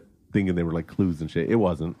thinking they were like clues and shit. It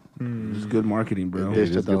wasn't. Just good marketing, bro. They It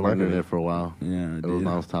is shut good down marketing. there for a while. Yeah, It was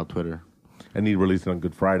non-stop Twitter. And he released it on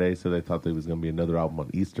Good Friday, so they thought there was going to be another album on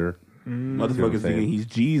Easter. Motherfuckers thinking he's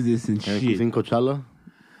Jesus and And you shit. seen Coachella?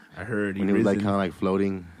 I heard he When he was like risen. kind of like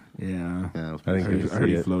floating. Yeah, Yeah, it was I didn't pretty get to I heard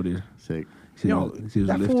see he it. floated. sick. He Yo, was, he was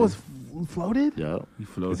that lifted. fool was floated? Yeah. He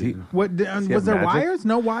floated. Is he- What? he Was have there magic? wires?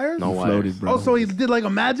 No wires? No He wires. floated, bro. Oh, so he did like a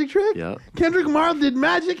magic trick? Yeah. Kendrick Lamar did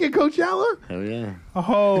magic at Coachella? Hell yeah.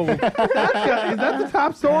 Oh, is that the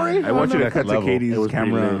top story? I want you to Next cut to level. Katie's It was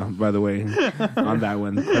pretty camera, lit. by the way, on that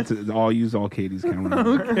one. I'll use all Katie's camera.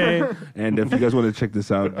 Okay. And if you guys want to check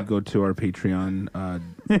this out, go to our Patreon,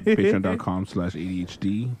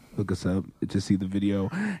 patreon.com/ADHD. Look us up to see the video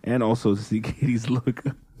and also to see Katie's look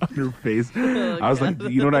on her face. I was like,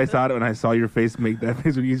 you know what I thought when I saw your face make that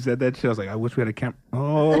face when you said that shit? I was like, I wish we had a camera.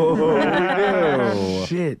 Oh,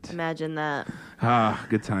 shit. Imagine that. Ah,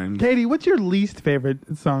 good times. Katie, what's your least favorite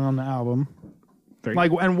song on the album? 3.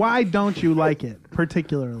 Like, and why don't you like it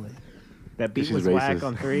particularly? That beat She's was whack racist.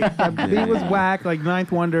 on 3. That beat was whack. Like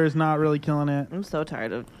Ninth Wonder is not really killing it. I'm so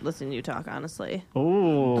tired of listening to you talk, honestly.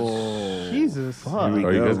 Oh, Jesus. fuck.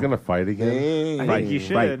 Are you guys going to fight again? I think you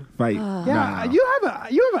should. Fight. Yeah, you have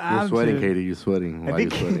an You're attitude. sweating, Katie. You're sweating. Why are you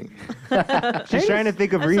think- sweating? She's trying to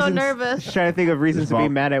think of I'm so reasons. nervous. She's trying to think of reasons to be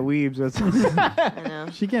mad at Weebs. I know.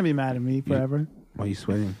 She can't be mad at me forever. Why are you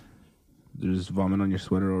sweating? There's vomit on your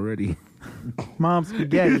sweater already. Mom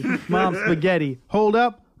spaghetti. Mom spaghetti. Hold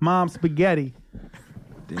up. Mom spaghetti.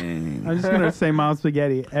 Dang. I'm just going to say mom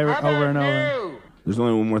spaghetti over and over. There's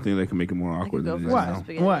only one more thing that can make it more I awkward could go than for it is What? now.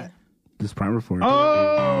 spaghetti. What? This Prime Report.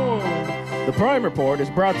 Oh! The Prime Report is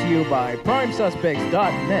brought to you by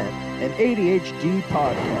PrimeSuspects.net and ADHD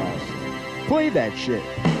Podcast. Play that shit.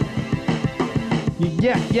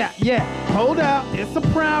 Yeah. Hold up. It's a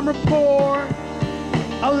prime report.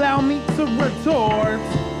 Allow me to retort.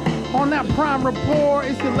 On that prime report,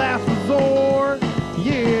 it's your last resort.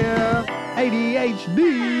 Yeah.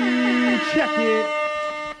 ADHD. Check it.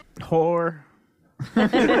 Whore.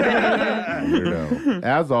 Weirdo.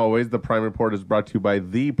 As always, the Prime Report is brought to you by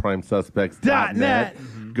theprimesuspects.net.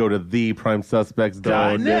 Go to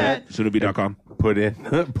theprimesuspects.net. Should it be.com? Put in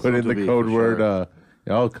the to be, code for word.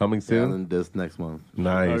 sure. Coming Yeah, soon. and then this next month.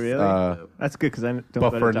 Nice. Oh, really? That's good because I don't. But go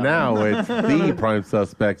to for Dot now, Net. it's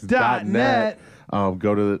theprimesuspects.net.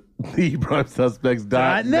 Go to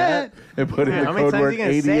theprimesuspects.net and put in Man, the how many code times word you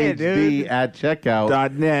gonna say it, ADHD dude? at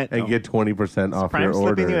checkout .net. and get 20% off Prime your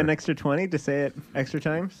slipping order. you an extra 20 to say it extra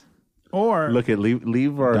times. Or Look at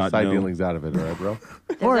leave our Dot side no. dealings out of it, all right, bro?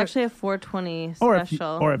 There's actually a 420 or if you-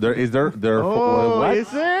 special. or if- There is there Oh, what? is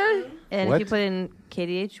there? and what? if you put in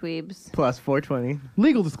KDH Weebs, Plus 420.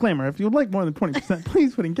 legal disclaimer: if you would like more than 20%,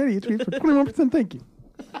 please put in Getty Tweets for 21%. Thank you.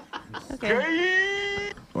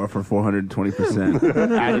 okay. Or for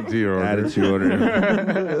 420%. Add it to your order. Add it to your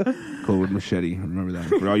order. Code with Machete. Remember that.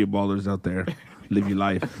 For all you ballers out there, live your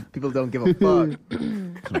life. People don't give a fuck.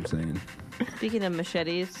 That's what I'm saying. Speaking of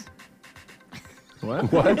machetes,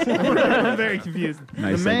 What? I'm very confused.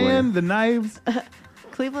 Nice the man, segue. the knives.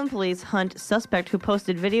 Cleveland police hunt suspect who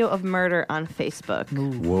posted video of murder on Facebook.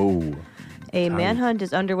 Whoa. A manhunt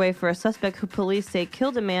is underway for a suspect who police say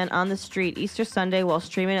killed a man on the street Easter Sunday while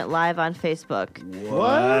streaming it live on Facebook.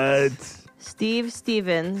 What? Steve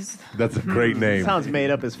Stevens. That's a great name. Sounds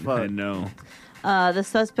made up as I fuck. know. The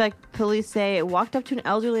suspect, police say, walked up to an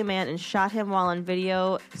elderly man and shot him while on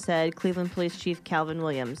video, said Cleveland Police Chief Calvin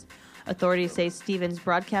Williams. Authorities say Stevens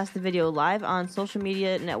broadcast the video live on social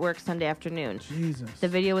media network Sunday afternoon. Jesus. The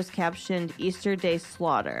video was captioned Easter Day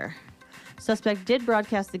Slaughter. Suspect did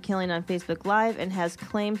broadcast the killing on Facebook Live and has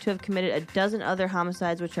claimed to have committed a dozen other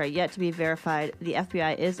homicides which are yet to be verified. The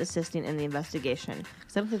FBI is assisting in the investigation.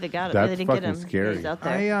 Some think they got him. That's They didn't get fucking him. scary. He's out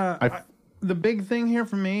there. The big thing here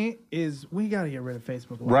for me is we got to get rid of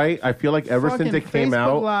Facebook Live. Right? I feel like ever Fucking since it came Facebook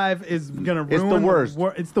out, Live is gonna ruin it's the worst.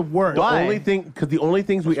 It's the worst. the only thing, because the only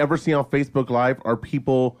things we ever see on Facebook Live are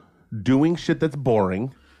people doing shit that's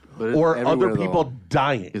boring, But it's or other everywhere, people though.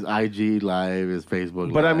 dying. It's IG Live, it's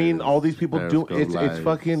Facebook But Live. I mean, all these people do Periscope it's Live.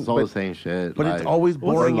 fucking. It's all but, the same shit. but live. it's always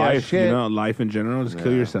boring as Life, shit. you know, life in general, just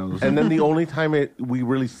kill yourselves. And then the only time we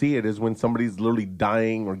really see it is when somebody's literally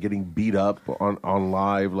dying or getting beat up on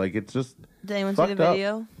live. Like it's just. Did anyone see the fucked up.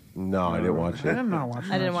 video? No, I didn't watch I it. did not watch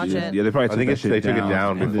I didn't watch yeah, it. yeah, they probably took I think that it's, shit they took it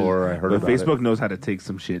down And before I heard but about Facebook it. knows how to take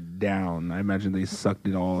some shit down. I imagine they sucked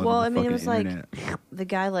it all. Well, out I of the mean, it was fucking like internet. the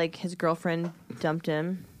guy, like his girlfriend dumped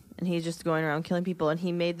him, and he's just going around killing people. And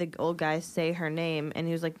he made the old guy say her name, and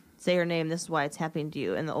he was like, "Say her name. This is why it's happening to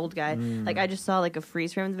you." And the old guy, like, I just saw like a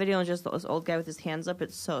freeze frame of the video, and just this old guy with his hands up.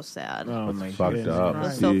 It's so sad. Oh my fucked god. up. It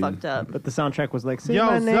was so Dude. fucked up. But the soundtrack was like, say Yo,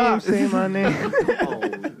 my name, Zuck. say my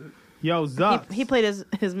name. Yo, Zuck. He played his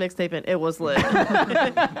mixtape, and it was lit.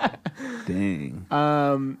 Dang.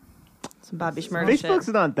 Some Bobby Shmurda Facebook's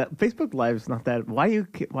shit. not that. Facebook Live's not that. Why are you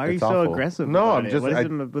It's so awful. aggressive? No, about I'm it? just- What is I-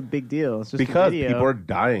 the big deal? It's just Because a video. people are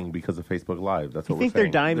dying because of Facebook Live. That's You what think we're they're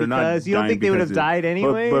saying. dying They're not because you don't dying think they would have because died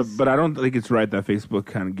anyways? But I don't think it's right that Facebook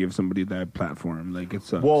kind of gives somebody that platform. Like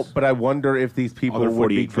it's Well, but I wonder if these people Other would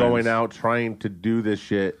be 48 going friends. out trying to do this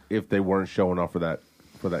shit if they weren't showing off for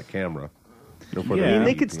that camera. You know, for I the mean,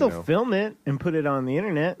 they feed, could you still know. film it and put it on the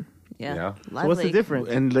internet. Yeah. Yeah. So what's the Lively. difference?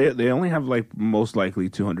 and they only have like most likely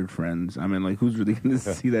 200 friends. I mean, like who's really going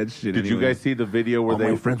to see that shit? Did you anyway? guys see the video where All they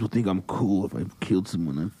my friends will think I'm cool if I've killed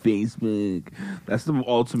someone on Facebook. That's the I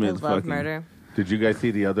ultimate love fucking murder. Did you guys see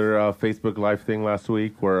the other Facebook Live thing last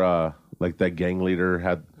week where like that gang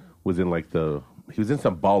leader was in like he was in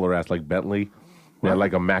some baller ass like Bentley. They had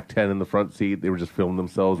like a Mac 10 in the front seat. They were just filming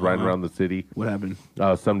themselves riding around the city. What happened?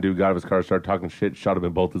 Some dude got out of his car, started talking shit, shot him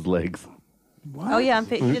in both his legs. Oh yeah,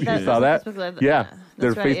 he did that. You saw that? Facebook Live. Yeah,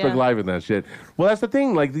 they're That's right, Facebook yeah. Live in that shit. Well, that's the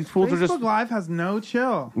thing. Like these fools are Facebook just Live has no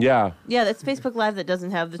chill. yeah. Yeah, that's Facebook Live that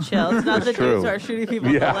doesn't have the chill. It's not the true. dudes who are shooting people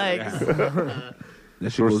in the Yeah. legs.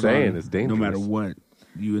 That shit We're goes saying on it's dangerous. No matter what.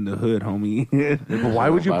 You in the hood, homie. But why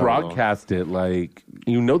would you Viral. broadcast it? Like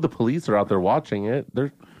the police are out there watching it.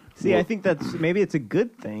 They're See, I think maybe it's a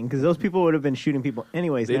good thing because those people would have been shooting people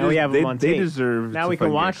anyways. Now we have them on they tape. deserve Now to we can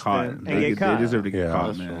fucking watch get caught. them and get caught. They deserve to get Yeah. caught,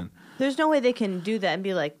 That's man. There's no way they can do that and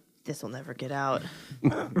be like, "This will never get out." You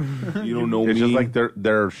don't know it's me. just like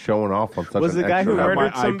they're showing off on such Was an the guy who extra level.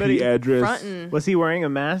 murdered my somebody- IP address. Frontin'. Was he wearing a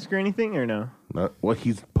mask or anything or no? Well,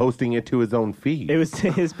 he's posting it to his own feed. It was to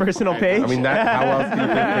his personal page. I mean, how else do you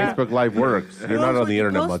think Facebook Live works? You're not else on the would you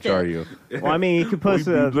internet post much, it? are you? Well, I mean, he could Oh, post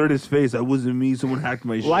he a. blurred his face. That wasn't me. Someone hacked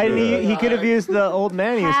my shit. Why didn't he could have used the old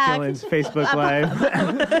man he was Hacked. killing's Facebook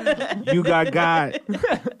Live. You got.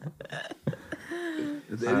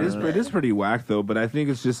 It is pretty whack though, but I think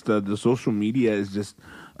it's just the social media is just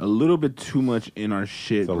a little bit too much in our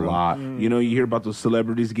shit. It's a bro. lot. You know, you hear about those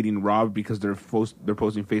celebrities getting robbed because they're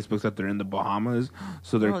posting Facebooks that they're in the Bahamas,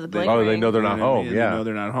 so they're Oh, the bling Oh, they ring. know they're you not know what I home. mean? Yeah. They know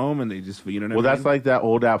they're not home, and they just Well, that's like that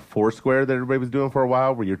old app Foursquare that everybody was doing for a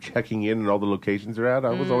while, where you're checking in and all the locations you're at. I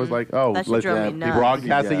was always like, oh, That shit let's drove me nuts.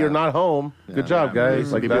 broadcast that Yeah. you're not home. Good job,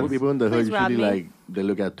 guys. Like people, that's, people in the hood Please rob usually me. like they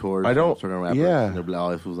look at tours. I don't- from certain rappers, yeah. and they're like,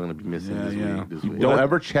 "Oh, this was gonna be missing Yeah, this yeah. week." This week. don't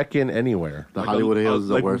ever check in anywhere. The like Hollywood a- Hills is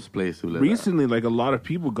the like worst place to live. recently, like a lot of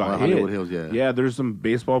people people got hit. Hollywood Hills, yeah. Yeah, there's some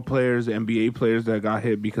baseball players, NBA players that got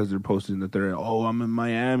hit because they're posting that they're, I'm in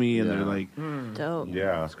Miami, and they're like, Dope.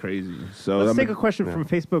 Yeah. it's crazy. So Let's take a question from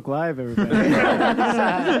Facebook Live, everybody.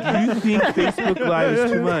 Do you think Facebook Live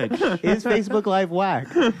is too much? Is Facebook Live whack?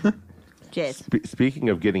 Jess. Speaking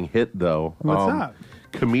of getting hit, though, What's up?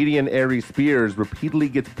 comedian Ari Spears repeatedly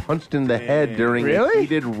gets punched in the head during a Really?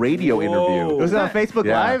 heated radio interview. Was it on Facebook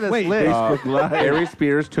Yeah. Live? That's Wait, lit. Facebook Live. Ari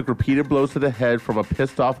Spears took repeated blows to the head from a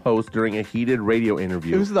pissed-off host during a heated radio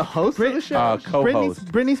interview. It was the host of the show? Co-host.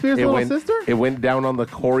 Britney Spears' little went, sister? It went down on the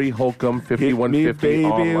Corey Holcomb Hit 5150 me, baby,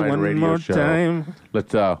 online one radio more show. time.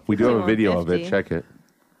 Let's we do have a video of it. 5150. Check it.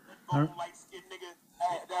 Light-skinned nigga,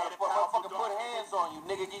 motherfucker put hands on you,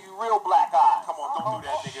 nigga, give you real black eyes. Come on, don't do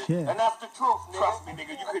that, nigga. Shit. And that's the truth, nigga. Trust me,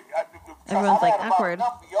 nigga. You could. Everyone's like, awkward.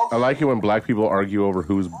 I like it when black people argue over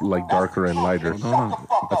who's like darker and lighter.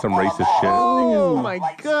 That's some racist shit. Oh, my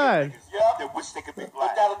God. They wish they could be black.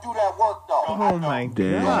 But that'll do that work, though. Oh, my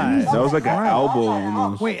Damn. God. That was like an elbow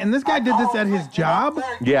almost. Wait, and this guy did this at his job?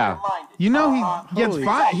 Yeah. You know he gets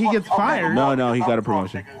fired. He gets fired. No, he got a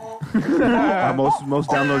promotion. Most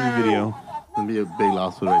downloaded video. Gonna be a big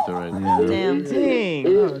lawsuit right there, right now. Damn.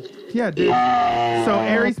 Dang. Yeah, dude. So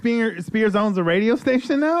Ari Spears owns a radio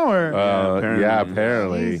station now, or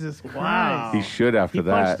Apparently. Jesus Christ. He should after He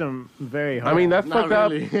that. punched him very hard. I mean, that's Not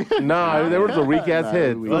fucked really. up. No, there was a weak ass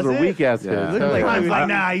hit. Was Those are it? weak ass Yeah. hits. It looked like I he was was like,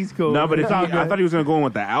 nah, he's cool. No, but it's all I good. thought he was gonna go in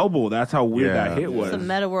with the elbow. That's how weird Yeah. that hit was. It's a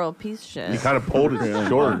meta world piece He shit. kind of pulled it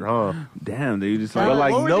short, huh? Damn, they just But, But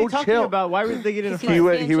like, what were no they talking chill. about? Why were they getting a He fight?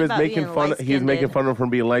 was- He was about making being fun. He was light-skinned. making fun of him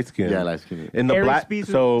being light skinned. Yeah, light-skinned. In the Ari black,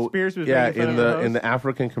 Spears was yeah, making fun in of the the in the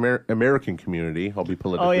African American community, I'll be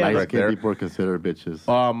politically yeah. correct Light-skinned there. people are considered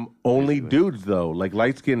bitches. Only dudes though, like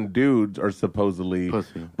light skinned dudes are supposedly,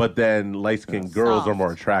 Pussy. but then light skinned girls are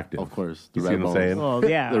more attractive. Of course. You The see red what I'm bones. saying? Oh,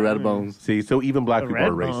 yeah. The red bones. See, so even black The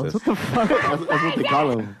people red are bones. racist. What the fuck? That's what they call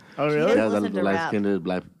them. Oh, really? Yeah, Listen the to rap. light-skinned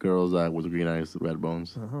black girls with green eyes, red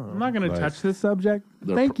bones. I'm not going to Nice. touch this subject.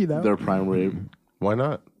 They're Thank you, though. They're prime rib. Why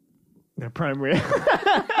not? They're primary.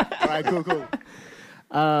 All right, cool.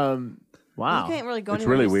 He Wow. can't really go It's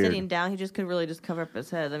anywhere. really He's weird. sitting down. He just could really just cover up his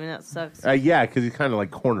head. I mean, that sucks. Yeah, because he's kind of like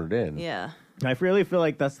cornered in. Yeah. I really feel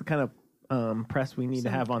like that's the kind of press we need to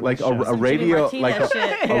have on Like this show. a radio, Martinez like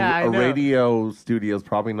shit. Yeah, I a know. radio studio is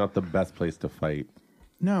probably not the best place to fight.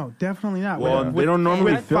 No, definitely not. Well, with, they don't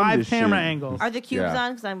normally with film 5 this camera shit. angles. Are the cubes Yeah.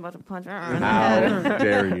 on? Because I'm about to punch her in the head. How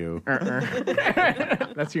dare you?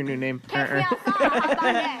 That's your new name.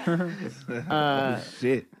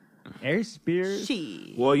 Shit. Ari Spears.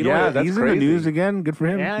 She. Well, you know Yeah, what? that's He's in the crazy. news again. Good for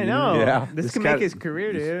him. Yeah, I know. Yeah. This, This could guy- make his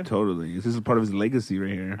career, dude. Totally. This is part of his legacy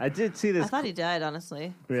right here. I did see I this. thought he died,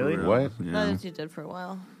 honestly. Really? For real. What? I Yeah. thought he did for a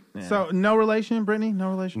while. So, no relation, Brittany? No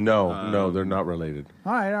relation? No, they're not related.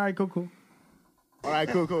 All right, cool. All right,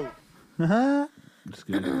 cool. Just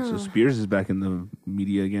kidding. So Spears is back in the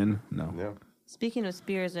media again. No. Yeah. Speaking of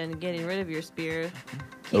spears and getting rid of your spear,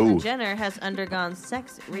 Ooh. Caitlyn Jenner has undergone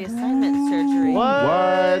sex reassignment surgery.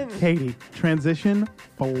 What? Katie, transition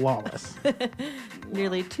flawless.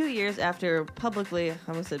 Nearly 2 years after publicly, I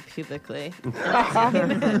almost said pubically,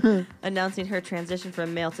 announcing her transition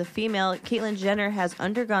from male to female, Caitlyn Jenner has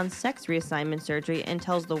undergone sex reassignment surgery and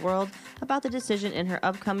tells the world about the decision in her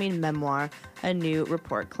upcoming memoir, a new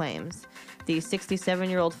report claims. The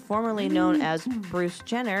 67-year-old, formerly known as Bruce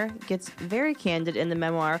Jenner, gets very candid in the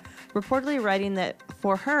memoir, reportedly writing that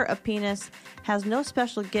for her, a penis has no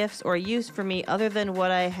special gifts or use for me other than what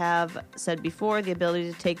I have said before, the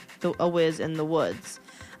ability to take a whiz in the woods.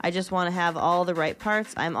 I just want to have all the right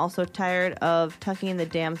parts. I'm also tired of tucking the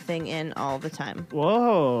damn thing in all the time.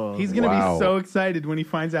 Whoa. He's going to Wow. be so excited when he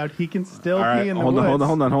finds out he can still All right, pee in the hold on, woods.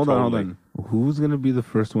 hold on. Totally. Who's gonna be the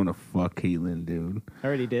first one to fuck Caitlyn, dude? I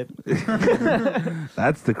already did.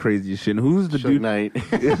 That's the craziest shit. Who's the Suge dude? Knight.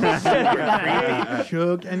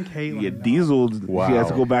 Suge and Caitlyn. Yeah, Diesel. Wow. He has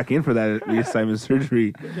to go back in for that reassignment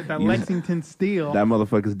surgery. Get that You- Lexington steel. That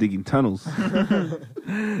motherfucker's digging tunnels.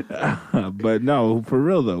 But no, for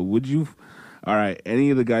real though, would you? All right,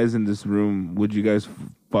 any of the guys in this room, would you guys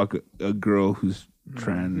fuck a girl who's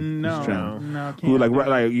trans? No, who's trans? no, Who can't.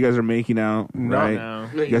 like you guys are making out, right? No.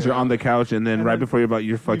 You guys are on the couch, and then And right then before you're about,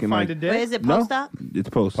 you're You fucking find like, a dick? Wait, is it No. post-op? it's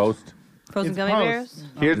post. Post. Frozen It's gummy post. bears?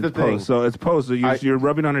 Here's the It's thing. post. So it's post. So you're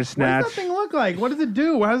rubbing on her What does snatch. that thing look like? What does it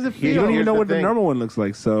do? How does it You feel? don't even Here's know the what the thing. normal one looks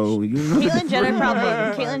like. So you know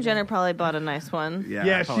Caitlyn Jenner probably bought a nice one.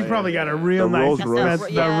 Yeah, she probably got a real The nice Rolls expense. Royce.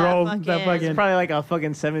 That Yeah, roll, fucking- that fucking. It's probably like a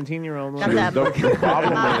fucking 17-year-old Got one. that. The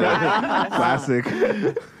problem is, classic.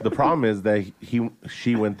 the problem is that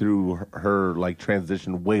she went through her like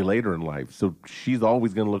transition way later in life, so she's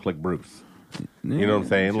always gonna look like Bruce. You know what I'm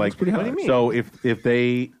saying? Like, pretty hot. What do you mean? so if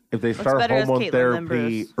they start better as hormone Caitlyn than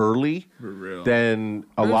therapy Bruce? early, real. then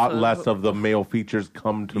a Bruce lot was- less of the male features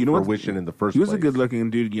come to fruition in the first He was place. a good-looking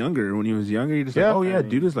dude younger. When he was younger, you're just Yeah. like, oh, yeah,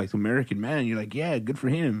 dude is like American man. You're like, yeah, good for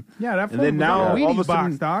him. Yeah, that And fool then was now, like a all of a Wheaties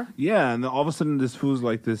sudden, box, dog. yeah, and then all of a sudden this fool's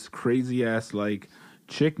like this crazy-ass, like,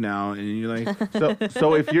 chick now, and you're like...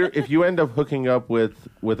 So if you end up hooking up with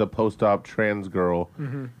a post-op trans girl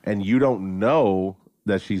and you don't know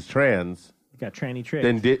that she's trans, Got tranny tricks.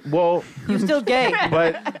 then You're still gay.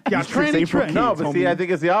 but Got tranny tricks. no, but see, I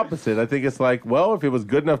think it's the opposite. I think it's like, well, if it was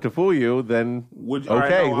good enough to fool you, then Would,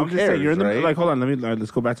 okay, who who cares? cares? You're in the, right? like, hold on,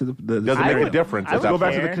 let's go back to the doesn't make scenario. a difference. I At would that Go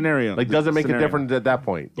back to point. the scenario. Like, doesn't make a Scenario. difference at that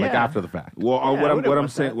point. Like Yeah. after the fact. Well, Yeah, I what wouldn't I'm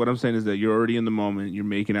want saying, that. what I'm saying is that you're already in the moment. You're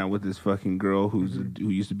making out with this fucking girl who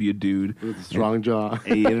used to be a dude. With a strong jaw.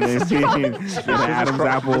 You know what I'm saying? An Adam's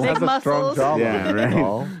apple. Big Has a strong muscles. jaw. Yeah,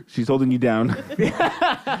 right. She's holding you down,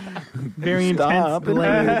 Very intense.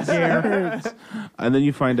 Blade hair. and then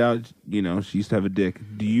you find out, she used to have a dick.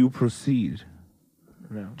 Do you proceed?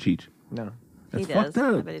 No. Cheat. No. He That's does. fucked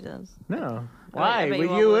up. I bet he does. No. I Why? bet Would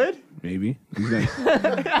you you all would? Maybe. He's nice.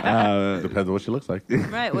 Depends on what she looks like.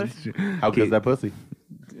 Right. What if, How good's that pussy?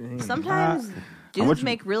 sometimes much- dudes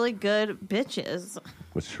make really good bitches.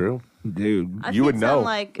 It's true. Dude. I've You seen would some, know.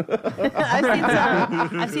 Like,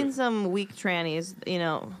 I've seen some weak trannies.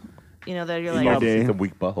 You know that you're like day. Some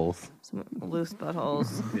weak buttholes. some loose buttholes.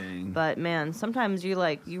 Dang. But man, sometimes you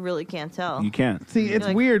really can't tell. You can't. See, it's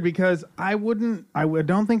like- weird because I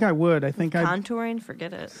don't think I would. I think I Contouring,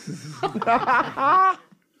 forget it.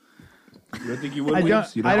 You don't think you would? I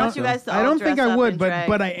Williams? don't. You I want you guys to all don't dress think I up would, in but drag.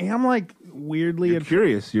 but I am like weirdly. You're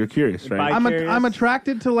curious. You're curious, right? Bi- I'm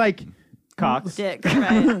attracted to like Cocks. Dick,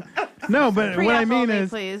 right? no, but what I Pre-up mean only, is,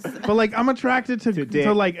 please. but like I'm attracted to dick.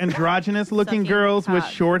 like androgynous looking Sucking girls with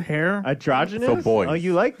cock. short hair. Androgynous? So boys. Oh,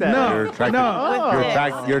 you like that? No. You're attracted.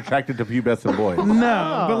 No. You're attracted to pubescent boys.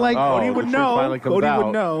 No, but like Oh, Cody would the truth know. finally comes Cody out.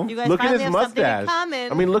 would know. You guys Look at finally his have something in mustache.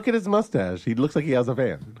 common. I mean, look at his mustache. He looks like he has a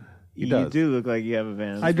van. He You does. do look like you have a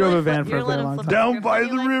van. I drove a Really van flip- for a you're very letting long flip time. up Down by your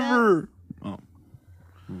the body like that? river.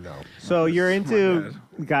 No. So you're into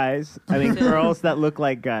guys. I mean, girls that look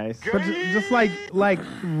like guys. But just like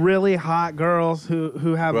really hot girls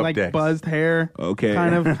who have Well, like dicks. buzzed hair, Okay.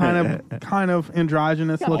 kind of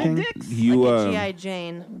androgynous looking, You Like a G.I.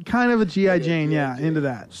 Jane. kind of a GI Jane, yeah, into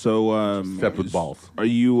that. so Except with balls. Are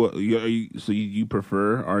you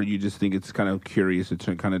prefer, or you just think it's kind of curious? It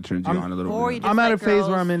kind of turns you on a little Or bit. you just I'm at like a phase girls.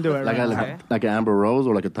 where I'm into it. Like Right a, now. Okay. like an Amber Rose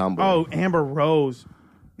or like a tomboy? Oh, Amber Rose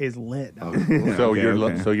is lit. dog. So Okay, you're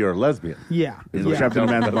okay. so you're a lesbian. Yeah, Is yeah. trapped in a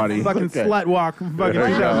man's body. Fucking Okay. slut walk. Fucking There you go. There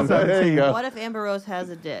you 2017. go. What if Amber Rose has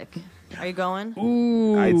a dick? Are you going?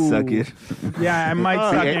 Ooh, I'd suck it. Yeah, I might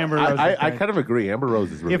suck Amber Rose. I kind of agree. Amber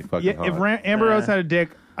Rose is really if fucking hot. Amber Rose had a dick,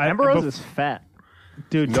 Amber Rose is fat.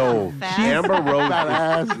 dude. No, Fat. Amber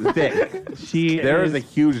Rose is thick. she There is a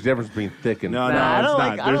huge difference between thick and No, Nah, I no, it's don't not.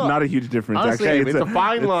 like- I There's don't- not a huge difference. Honestly, Actually, it's a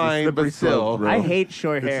fine line, slippery but still. slope, bro. I hate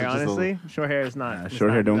short This hair, is just a- honestly. Short hair is not. it's short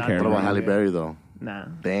hair not- don't not care. What about for Halle me. Berry though? Nah.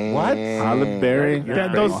 Damn. What? Halle Berry.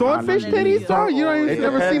 Those swordfish titties, dog. You ain't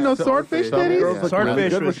never depends. seen those swordfish Some titties? girls look Swordfish really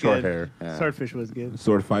good was with short good. hair. Yeah. Swordfish was good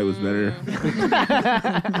Sword fight was better.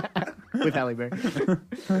 with Halle Berry.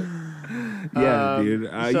 Yeah, dude.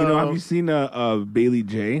 so- Have you seen Bailey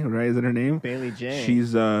J? Right, is that her name? Bailey J.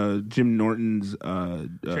 She's Jim Norton's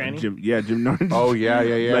Tranny? Jim Norton's. Oh yeah,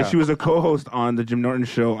 yeah, yeah. Like she was a co-host on the Jim Norton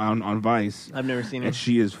show on Vice, I've never seen her. and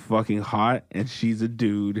she is fucking hot, and she's a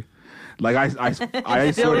dude. Like I Still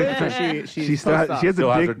sort is, or of. she's She has Still a has dick.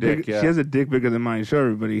 her dick, big, yeah. She has a dick bigger than mine. Show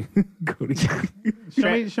everybody, Cody.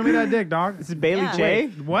 Show me that dick, dog. This is Bailey Yeah. J.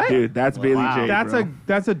 What? Dude, that's Bailey Wow. J. That's bro. a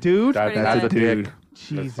dude. That's That's a a dick. dude.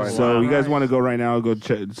 Jesus. fine. So Wow. you guys want to go right now? Go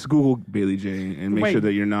check, just Google Bailey J and make Wait, sure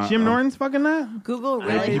that you're not Jim Norton's fucking that? Google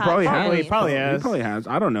really He hot probably has. trannies. He probably He has. probably has.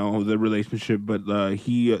 I don't know the relationship, but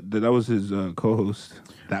that was his co-host.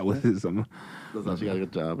 That was his. That's how she got a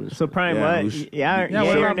good job. So Prime, Yeah, what? who's- Yeah, Yeah, yeah,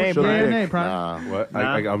 what your about name, yeah, Prime. your name, Prime? Nah. What? Nah.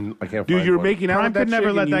 I can't. Dude, find you're one. making out Prime with that could never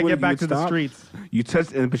chick let and you that get wouldn't- back you'd to the stop? streets. You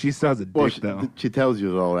touched, but she still has a dick Well, though. she tells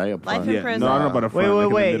you though, right? Up Life front. in Yeah, prison. no, I don't know about a front. Wait, like in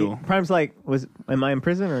the wait. middle. Prime's like, am I in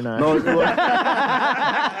prison or not? No, it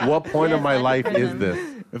was- What point of Yes, my I'm life in is prison.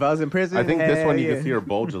 this? If I was in prison, I think this hell one you yeah. can see her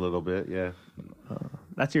bulge a little bit. Yeah,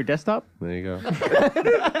 That's your desktop? there you go.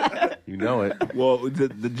 You know it. Well,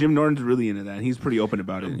 the Jim Norton's really into that. He's pretty open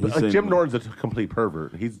about it. He's saying- Jim Norton's a complete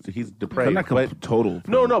pervert. He's I'm depraved. not But total.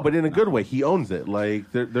 no, but in a good way. He owns it.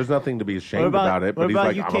 Like there's nothing to be ashamed about it. But What he's about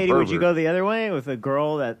like, you, I'm Katie? a Would you pervert. go the other way with a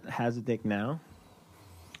girl that has a dick now?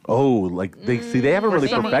 Oh, like they haven't really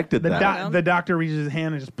perfected that. The doctor reaches his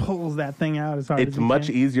hand and just pulls that thing out as hard as It's he much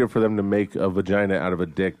can. easier for them to make a vagina out of a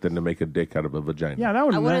dick than to make a dick out of a vagina. Yeah, that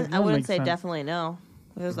would. I wouldn't make say sense. definitely no.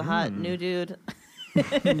 If it was a hot new dude.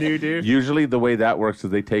 New dude. Usually the way that works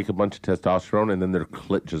is they take a bunch of testosterone and then their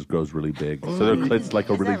clit just grows really big. So their clit's like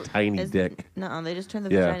a really tiny dick. No, they just turn the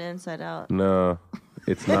Yeah. vagina inside out. No,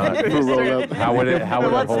 it's not. How would it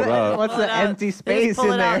hold up? What's the empty space in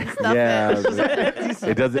there? Yeah,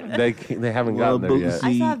 it doesn't. They haven't gotten there yet.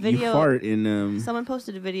 I saw a video. You fart in. Someone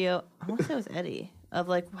posted a video. I want to say it was Eddie of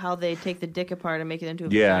like how they take the dick apart and make it into a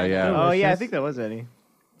Yeah, vagina. yeah. Oh yeah, I think that was Eddie.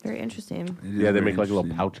 Very interesting. Yeah, they make like a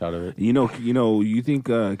little pouch out of it. You know. You think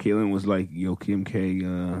Kaylin was like, "Yo, Kim K,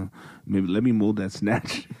 maybe let me mold that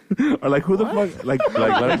snatch," or like, who the fuck, like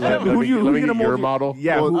let me get your model.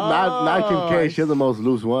 Yeah, Well, not Kim K. She's the most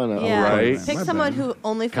loose one. Yeah, right. pick someone who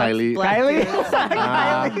only fucks Kylie. black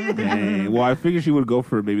Kylie? dudes. Dang. Well, I figured she would go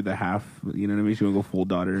for maybe the half. You know what I mean? She would go full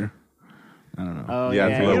daughter. I don't know. Oh Yeah,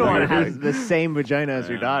 it's a yeah, you little don't want to weird. have the same vagina as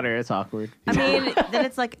your daughter. It's awkward. I mean, then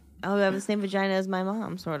it's like, oh, I have the same vagina as my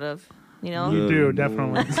mom, sort of. You know, You do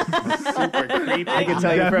definitely. I can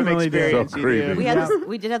tell you from Definitely do. experience. So you creepy. do.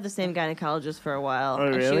 we did have the same gynecologist for a while, Oh,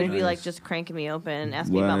 and she really? would be like just cranking me open,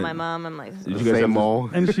 asking me about What? my mom. I'm like, Did you guys have mole?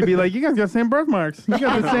 And she'd be like, "You guys got the same birthmarks. You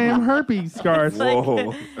got the same herpes scars."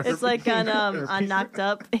 Whoa. it's like on Knocked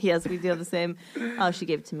Up. Yes, we do have the same. Oh, she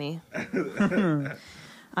gave it to me.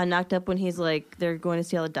 On Knocked Up, when he's like, they're going to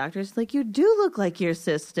see all the doctors, like, you do look like your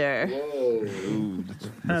sister, Ooh,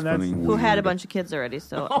 that's That's- funny. who had a bunch of kids already.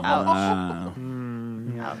 So, ouch. Wow.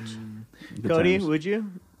 Ouch. Good Cody, times. would you?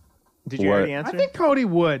 Did you What? already I answer? think Cody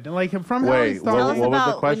would. Like from how he Wait, started. Tell us what was the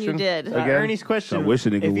about when you question did. again? Ernie's question. I wish a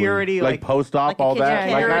nigga if you're would. already Like post-op, like a all kid that.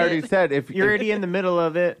 your Like I parent. already said, if you're already in the middle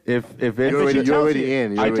of it. if it's You're already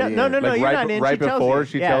in. You're already No, in. no, Like you're right- not in. right She tells before you.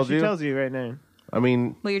 she Yeah, tells she you? tells you right now. I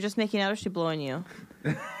mean, Well, you're just making out, or is she blowing you?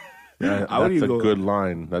 that's I would a even go- good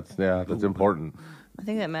line. That's important. I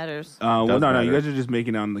think that matters. Well, Does no, matter. you guys are just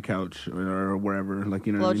making out on the couch or wherever. Like,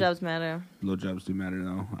 you know what I mean? Blowjobs matter. Blowjobs do matter,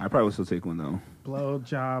 though. I probably would still take one, though.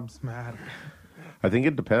 Blowjobs matter. I think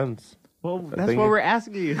it depends. Well, that's think what it- we're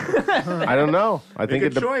asking you. I don't know. I think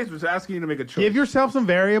it choice. Was asking you to make a choice. Give yourself some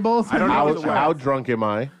variables. I don't know How, what the how drunk am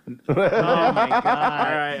I? Oh my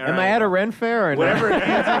god! Am I at a Renn Fair or Whatever not? it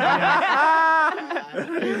answers,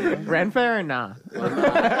 Renn Fair or not?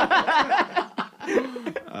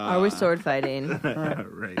 Are we sword fighting?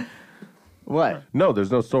 right. What? No,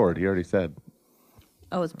 there's no sword. He already said.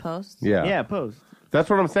 Oh, it's post? Yeah. Yeah, post. That's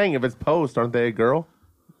what I'm saying. If it's post, aren't they a girl?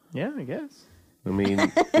 Yeah, I guess. I mean,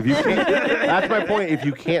 if you can't, that's my point. If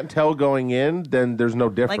you can't tell going in, then there's no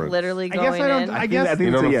difference. Like literally I guess going I don't. in? I guess You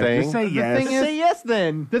know what I'm yes. saying? Just say yes. thing is- Say yes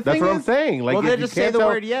then. the That's thing what I'm is, saying. Like, Well, if then you just say can't the tell-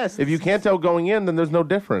 word yes. If you can't tell going in, then there's no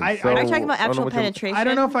difference. I- So, Are you talking about I don't know actual what you're- penetration? I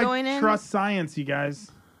don't know if going I in? trust science, you guys.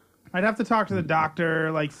 I'd have to talk to the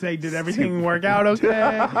doctor. Like, say, did everything work out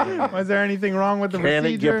okay? Was there anything wrong with the Can it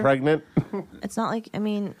procedure? get pregnant? It's not like, I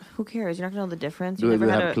mean, who cares? You're not gonna know the difference. Do You they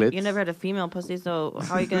never have had clits? you never had a female pussy, so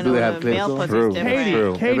how are you gonna Do know they the have clits, male though? pussy's True. different? Katie,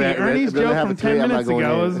 True. Katie, If they- Ernie's if they joke have from a clit, 10 I'm not minutes going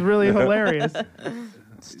ago in. was really hilarious.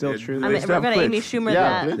 Still true. I mean, we're gonna Amy Schumer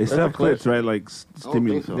Yeah. that. They still have clits, right? Like, I don't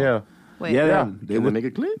stimulate. think so. Yeah. Wait, Yeah, Yeah. they Can they would make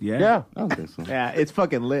it clear? Yeah. Yeah. I don't think so. Yeah, it's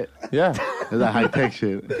fucking lit. Yeah. It's that high tech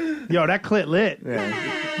shit. Yo, that clit lit.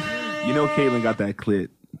 Yeah. You know, Caitlin got that clit.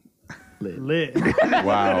 Lit.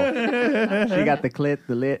 Wow. She got the clit,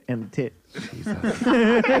 the lit, and the tit.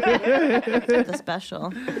 the special.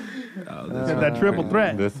 That triple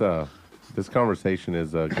threat. This conversation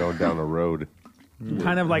is going down a road.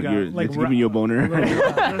 Kind of like It's giving you a boner.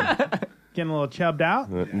 getting a little chubbed out.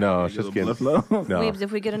 No, it's just getting. blood flow? No. Weebs,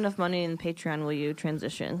 if we get enough money in Patreon, will you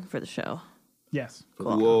transition for the show? Yes.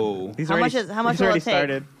 Cool. Whoa. He's How already, much is- how much he's will already it take?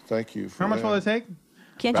 started. Thank you. For How much will it take?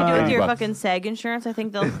 Can't you do it with your $50. fucking SAG insurance? I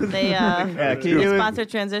think they Yeah, can you do it? sponsor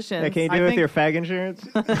transitions. Yeah, can you do I it with think- your fag insurance?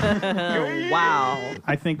 Wow.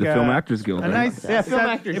 I think The Film Actors Guild. a right? nice. Yeah, film se-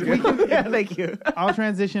 actors. If we can, Yeah, thank you. I'll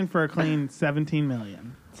transition for a clean 17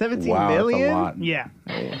 million. 17 Wow, million? that's a lot. Yeah.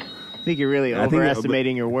 I think you're really I think-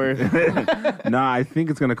 overestimating your worth. Nah, I think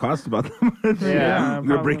it's going to cost about that much. Yeah, I'm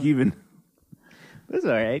going to break probably. even. That's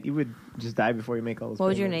all right. You would just die before you make all those What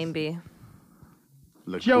would your payments. name be?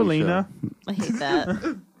 Jolena. I hate that.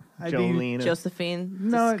 I'd be- Jolene. Josephine.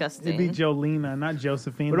 No, Disgusting. it'd be Jolena, not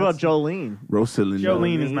Josephine. What about That's- Jolene? Rosalind.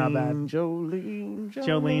 Jolene is not bad. Jolene.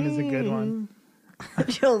 Jolene is a good one.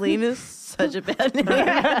 Jolene is such a bad name.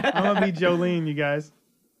 I'm gonna be Jolene, you guys.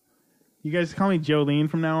 You guys call me Jolene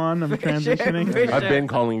from now on. I'm transitioning. for I've been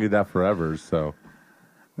calling you that forever, so.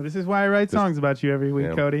 Well, this is why I write songs about you every week,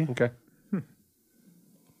 yeah. Cody. Okay.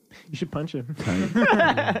 You should punch him.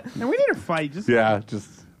 And we need to fight. Just Yeah,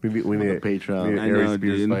 just. We need Patreon. I Aries know,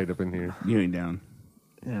 Spears dude. fight up in here. You ain't down.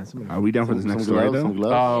 Yeah, Are we down for this next story, though? Some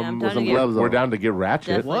gloves. I'm down to get- gloves We're on. down to get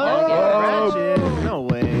ratchet. Definitely gotta get Ratchet. No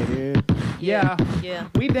way, dude. Yeah. Yeah.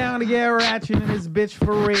 We down to get ratchet in this bitch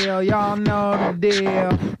for real. Y'all know the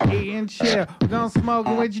deal. Eat and chill. We're gonna smoke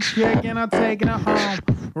it with your chick and I'm taking her home.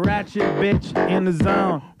 Ratchet bitch in the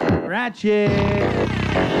zone. Ratchet.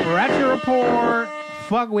 Ratchet report.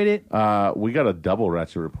 Fuck with it. We got a double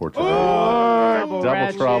ratchet report today. Double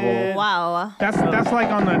Double trouble. Wow. That's like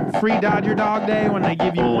on the free Dodger Dog Day when they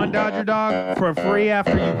give you one Dodger Dog for free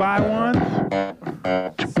after you buy one.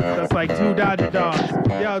 That's like 2 Dodger Dogs.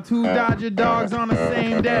 Yo, 2 Dodger Dogs on the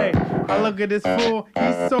same day. I look at this fool.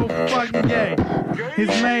 He's so fucking gay. His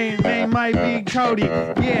name might be Cody.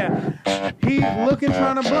 Yeah. He looking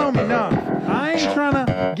trying to blow me. No, I ain't trying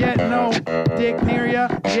to get no dick near ya.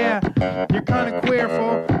 Yeah, you're kind of queer,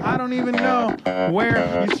 fool. I don't even know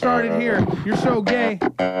where you started here. You're so gay.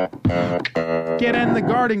 Get in the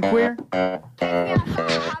garden, queer.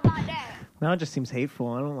 Now it just seems hateful.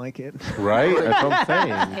 I don't like it. Right? That's what I'm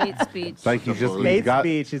saying. Hate speech. It's like he's Hate got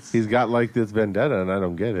speech. It's he's got like this vendetta, and I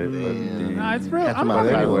don't get it. No, it's real. But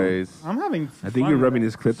anyways, I'm having. I think you're rubbing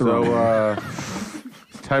his clit the wrong way. so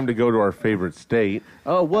it's time to go to our favorite state.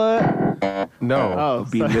 oh, what? No, Oh,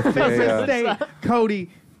 Be sorry. lifted. Favorite state, Cody.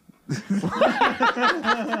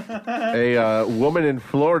 a woman in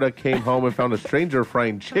Florida came home and found a stranger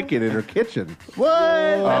frying chicken in her kitchen. What?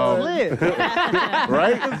 That's lit.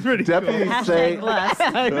 Right? pretty Deputies say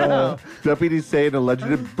deputies say an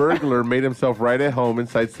alleged burglar made himself right at home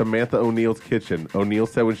inside Samantha O'Neill's kitchen. O'Neill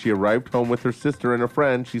said when she arrived home with her sister and a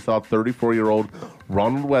friend, she saw 34-year-old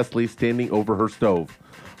Ronald Wesley standing over her stove.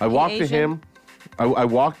 I walked to Asian? him. I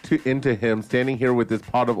walked into him standing here with this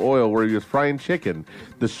pot of oil where he was frying chicken.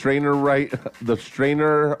 The strainer right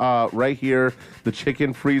here. The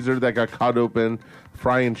chicken freezer that got cut open,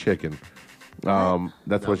 frying chicken.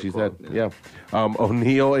 That's what she said. Yeah.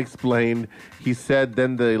 O'Neill explained. He said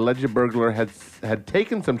then the alleged burglar had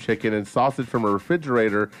taken some chicken and sausage from a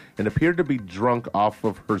refrigerator and appeared to be drunk off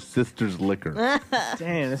of her sister's liquor.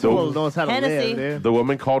 Damn, this So- fool knows how to Hennessy. live, dude. The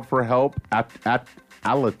woman called for help at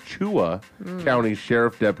Alachua County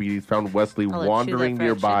Sheriff deputies found Wesley I'll let wandering chew that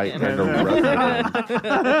nearby fried chicken. and arrested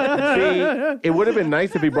him. See, it would have been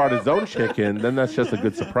nice if he brought his own chicken. Then that's just a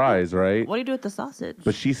good surprise, right? What do you do with the sausage?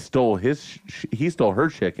 But she stole he stole her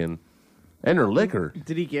chicken and her liquor.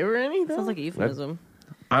 Did he give her any? though? Sounds like a euphemism.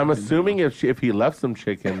 I'm assuming if he left some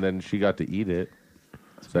chicken, then she got to eat it.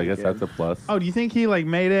 So I guess that's a plus. Oh, do you think he like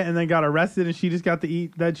made it and then got arrested and she just got to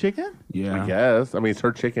eat that chicken? Yeah. I guess. I mean, it's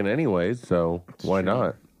her chicken anyways, so why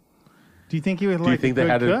not? Do you think he was Do you like think a they good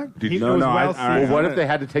had to? cook? Did He you, No, was no, well I- well, what seasoned. if they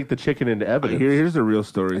had to take the chicken into evidence? Here's the real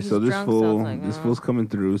story. He's So this drunk, fool, sounds like, this fool's coming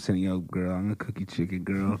through saying, "Yo, girl, I'm gonna cook you chicken,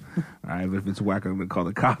 girl. All right, but if it's whack, I'm gonna call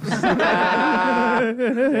the cops."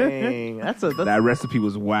 Dang, that's That recipe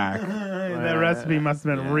was whack. That recipe must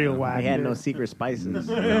have been real whack. He had dude. no secret spices.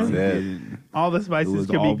 That's it. All the It spices was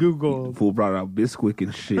could all- be Googled. Fool brought out Bisquick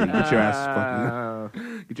and shit. Get your ass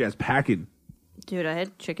get your ass packing. Dude, I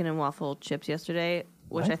had chicken and waffle chips yesterday,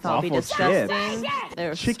 which I thought would be Waffle disgusting. They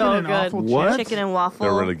were Chicken so and good. waffle What? Chicken and waffle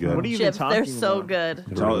They're really good. What are you even chips. They're talking so about? good.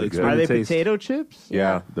 It's all Really good. explain Are the they taste. potato chips?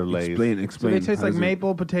 Yeah, they're Lay's. Explain. So they taste How like does it-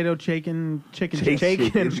 maple, potato, chicken Shaken.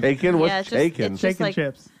 Shaken? What's Yeah, it's just- shaken? it's just chicken like-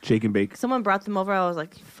 chips. Shake and bake. Someone brought them over. I was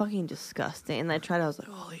like, fucking disgusting. And I tried it. I was like,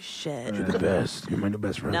 holy shit. You're the best. You're my new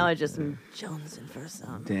best friend. Now I just am jonesing for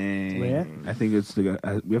some. Dang. Yeah. I think it's we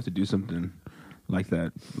have to do something like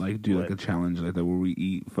that. Like do like a challenge like that where we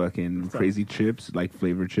eat fucking crazy chips, like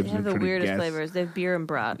flavored chips. They have and the try to weirdest guess. flavors. They have beer and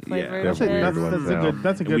brat flavored that's chips. weird. That's a good.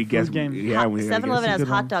 That's a And we good guess food game. Yeah, we gotta 7-Eleven guess. has good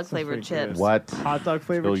hot one. dog That's flavored pretty good. chips. What? Hot dog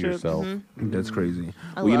flavored Kill chips. yourself. That's crazy.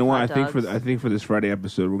 I Well, you know love what? hot dogs. I think for this Friday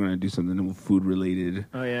episode, we're gonna do something food related.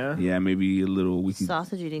 Oh yeah. Yeah, maybe a little. We can.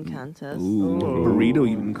 Sausage eating contest. Ooh, burrito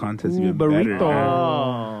eating contest Ooh, even better. burrito. I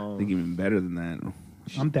Oh. think even better than that.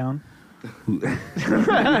 I'm down.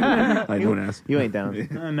 I don't ask. You ain't down. No,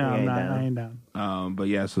 You I'm ain't not. down. I ain't down. But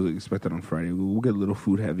yeah, so expect that on Friday. We'll get a little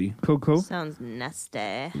food heavy. Cool. Sounds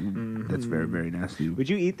nasty. That's very, very nasty. Would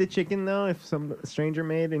you eat the chicken though if some stranger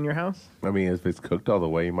made in your house? I mean, if it's cooked all the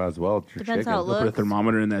way, you might as well. It's your Depends chicken. how it Put a looks.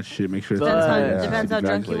 thermometer in that shit. Make sure it's Depends how, Yeah, depends how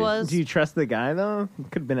drunk he exactly. was. Do you trust the guy though?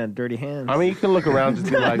 Could have been at dirty hands. I mean, you can look around and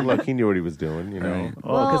be like, look, he knew what he was doing, you know. Right.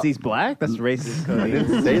 oh, Well- because he's black. That's racist. I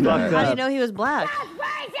didn't say He's that. fucked How do you up. know he was black?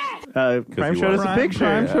 Prime he showed us was. a picture.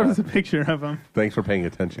 Prime Yeah. showed us a picture of him. Thanks for paying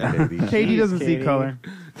attention, Katie. Katie doesn't Katie. see color.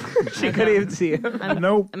 She couldn't even see it.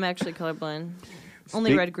 Nope. I'm actually colorblind.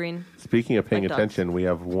 Only Speak- red, green. Speaking of paying Like dogs. attention, we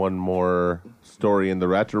have one more story in the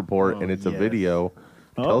Ratchet Report, and it's a yes. video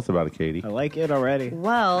Tell us about it, Katie. I like it already.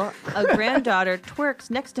 Well, a granddaughter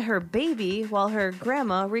twerks next to her baby while her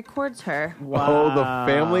grandma records her. Oh, the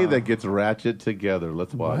family that gets ratchet together.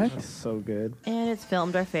 Let's watch. What? So good. And it's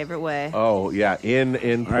filmed our favorite way. Oh, yeah. In All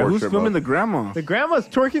right, portrait who's filming mode. the grandma? The grandma's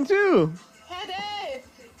twerking too.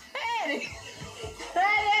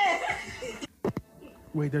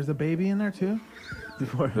 Wait, there's a baby in there too?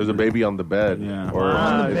 There's a baby on the bed. Yeah. Or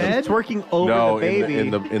On the bed? She's twerking over no, the baby. in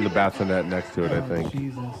the bassinet next to it, I think.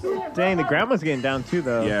 Jesus. Dang, the grandma's getting down too,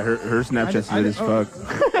 though. Yeah, her Snapchat's lit as fuck.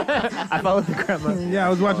 I followed the grandma. Yeah, I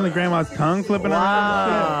was watching the grandma's tongue flipping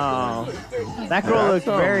Wow. That girl looks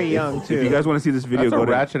very young too. If you guys want to see this video, That's go a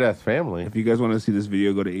to ratchet ass family. If you guys want to see this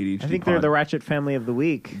video, go to ADHD. I think they're the Ratchet Family of the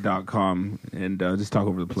Week. .com and just talk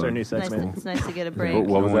over the plug. It's our new Nice, segment. it's nice to get a break.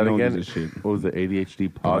 What was No that one again? gives a shit. What was it?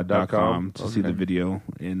 ADHDpod.com to see the video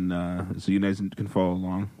and so you guys can follow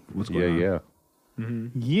along. What's going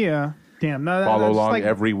on? Yeah. Damn. No, Follow that's along like,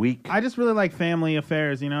 every week. I just really like family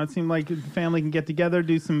affairs. You know, it seemed like the family can get together,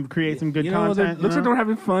 create some good content. Looks like they're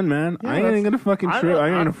having fun, man. Yeah, I ain't gonna fucking I trip. don't- I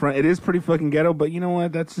ain't gonna front. It is pretty fucking ghetto, but you know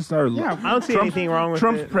what? That's just our. Yeah, I don't see anything wrong with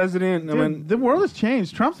Trump's it. president. I Dude, mean, the world has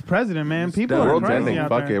changed. Trump's president, man. People The are world's crazy ending. out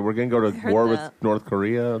Fuck there. it. We're gonna go to heard war with that. North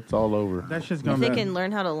Korea. It's all over. That shit's If going they bad. can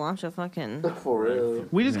learn how to launch a fucking... For real.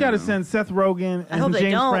 We just got to send Seth Rogen I hope and they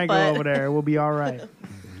James don't, Franco but- over there. We'll be all right.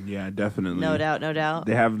 yeah, definitely. No doubt, no doubt.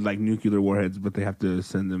 They have like nuclear warheads, but they have to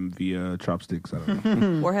send them via chopsticks. I don't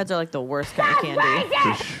know. Warheads are like the worst kind of candy.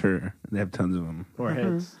 For sure. They have tons of them.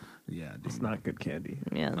 Warheads. Yeah, dude. It's not good candy.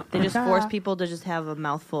 Yeah, they just force people to just have a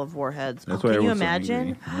mouthful of warheads. That's Oh, why can you everyone's so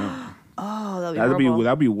imagine? angry. No. Oh,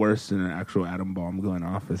 that'd be worse than an actual atom bomb going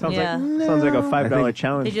off. Sounds Yeah. like sounds like a $5 think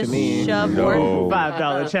challenge They just to me. shove No.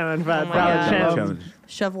 $5 challenge. $5 my God. challenge.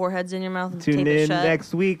 Shove warheads in your mouth and Tune tape it in shut.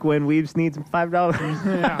 next week when Weebs needs some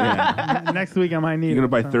 $5. Next week I might need You're gonna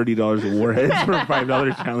it, buy so. $30 of warheads for a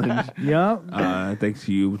 $5 challenge. Yep. Thanks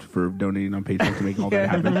to you for donating on Patreon to make all that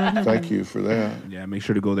happen. Thank you for that. Yeah, make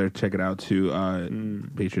sure to go there, check it out to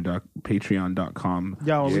patreon.com.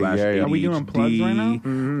 Yo, slash are we doing plugs right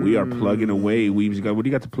now? We are plugging away. What do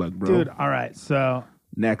you got to plug, bro? Dude, all right. So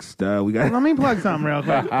Next, we got let me plug something real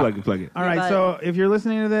quick. plug it. All right, so if you're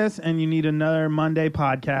listening to this and you need another Monday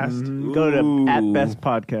podcast, Go to at Best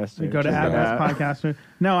Podcaster. go to Check at it Best out. Podcaster.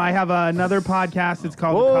 No, I have another podcast. It's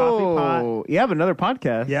called The Coffee Pot. Oh, you have another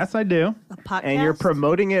podcast? Yes, I do. A podcast? And you're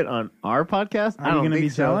promoting it on our podcast? Are you going gonna to be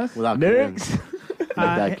jealous? Without Next. clearance. Like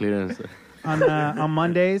that clearance. On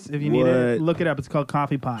Mondays, if you need it, What? look it up. It's called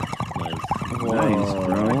Coffee Pot. Nice, I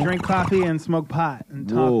bro. drink coffee and smoke pot and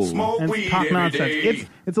Whoa. talk and talk nonsense.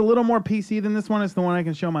 It's a little more PC than this one. It's the one I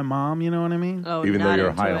can show my mom. You know what I mean? Oh, Even though not you're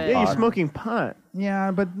into high on it. Yeah, pot. you're smoking pot.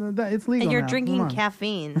 Yeah, but it's legal. And you're now. drinking Come on.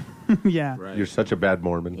 caffeine. Yeah, You're such a bad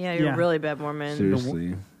Mormon. Yeah, you're Yeah. really bad Mormon.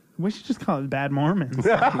 Seriously, we should just call it Bad Mormons.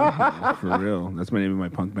 for real. That's my name of my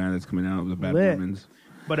punk band that's coming out. The Bad Lit. Mormons.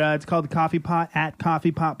 But it's called the Coffee Pot at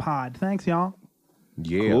Coffee Pot Pod. Thanks, y'all.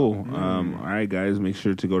 Yeah. Cool. All right, guys. Make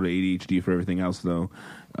sure to go to ADHD for everything else, though.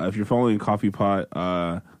 If you're following Coffee Pot,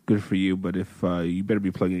 good for you. But if you better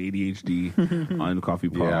be plugging ADHD on Coffee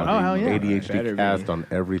Pot. Yeah. Oh, hell yeah. Better ADHD be. cast on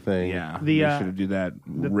everything. Yeah. The, make sure to do that.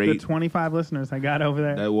 The Rate. 25 listeners I got over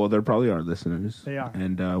there. Well, there probably are listeners. They are.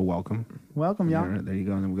 And welcome. Welcome, y'all. All right, there you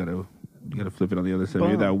go. And then you gotta flip it on the other side.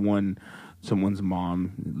 Maybe Boom. that one, someone's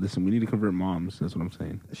mom. Listen, we need to convert moms. That's what I'm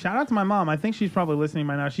saying. Shout out to my mom. I think she's probably listening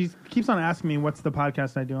by now. She keeps on asking me what's the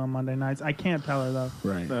podcast I do on Monday nights. I can't tell her though.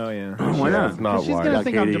 Right. Oh, yeah. Why Yeah, not? it's not She's why. gonna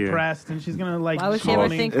think I'm Katie here. depressed, and she's gonna like. Why would she call ever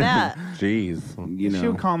me. think that? Jeez. You She would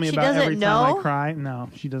know, call me She about doesn't every time know? I cry. No,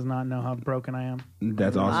 she does not know how broken I am.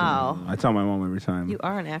 that's awesome. Wow. I tell my mom every time. You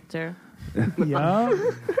are an actor. Yeah.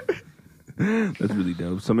 That's really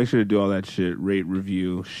dope. So make sure to do all that shit. Rate,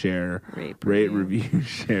 review, share. Rate, review,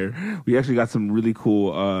 share. We actually got some really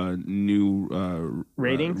cool new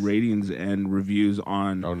Ratings? ratings and reviews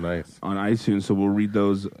on Oh, nice. on iTunes. So we'll read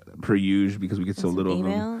those per usual because we get so Some little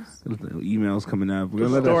emails? of them. Emails coming up. We're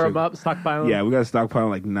gonna let that Store shit- them up, stockpile 'em. Yeah, we got to stockpile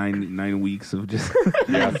like nine weeks of just.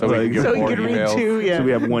 Yeah, so we can get So you more can read emails. two, yeah. So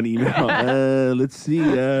we have one email. Let's see.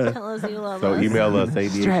 Tell us you love So us. email us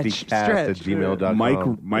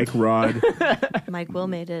ADHDcast@gmail.com. Mike Rod. Mike Will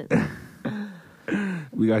made it.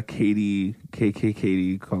 We got Katie,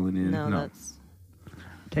 Katie calling in. No, that's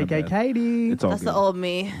KK Katie. It's all that's good. the old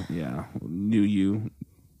me. Yeah, new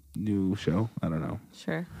show. I don't know.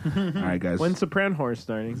 Sure. All right, guys. When's Sopran Horse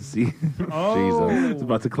starting? See, Oh. it's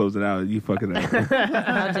about to close it out. You fucking up.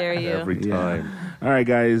 How dare you? Every time. All right,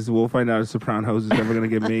 guys. We'll find out if Sopranos is ever gonna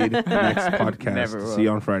get made next podcast. Never will. See you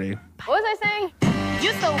on Friday. What was I saying?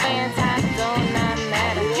 You so fantastic, don't not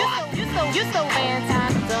matter. You so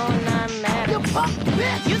fantastic, don't not matter.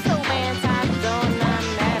 You so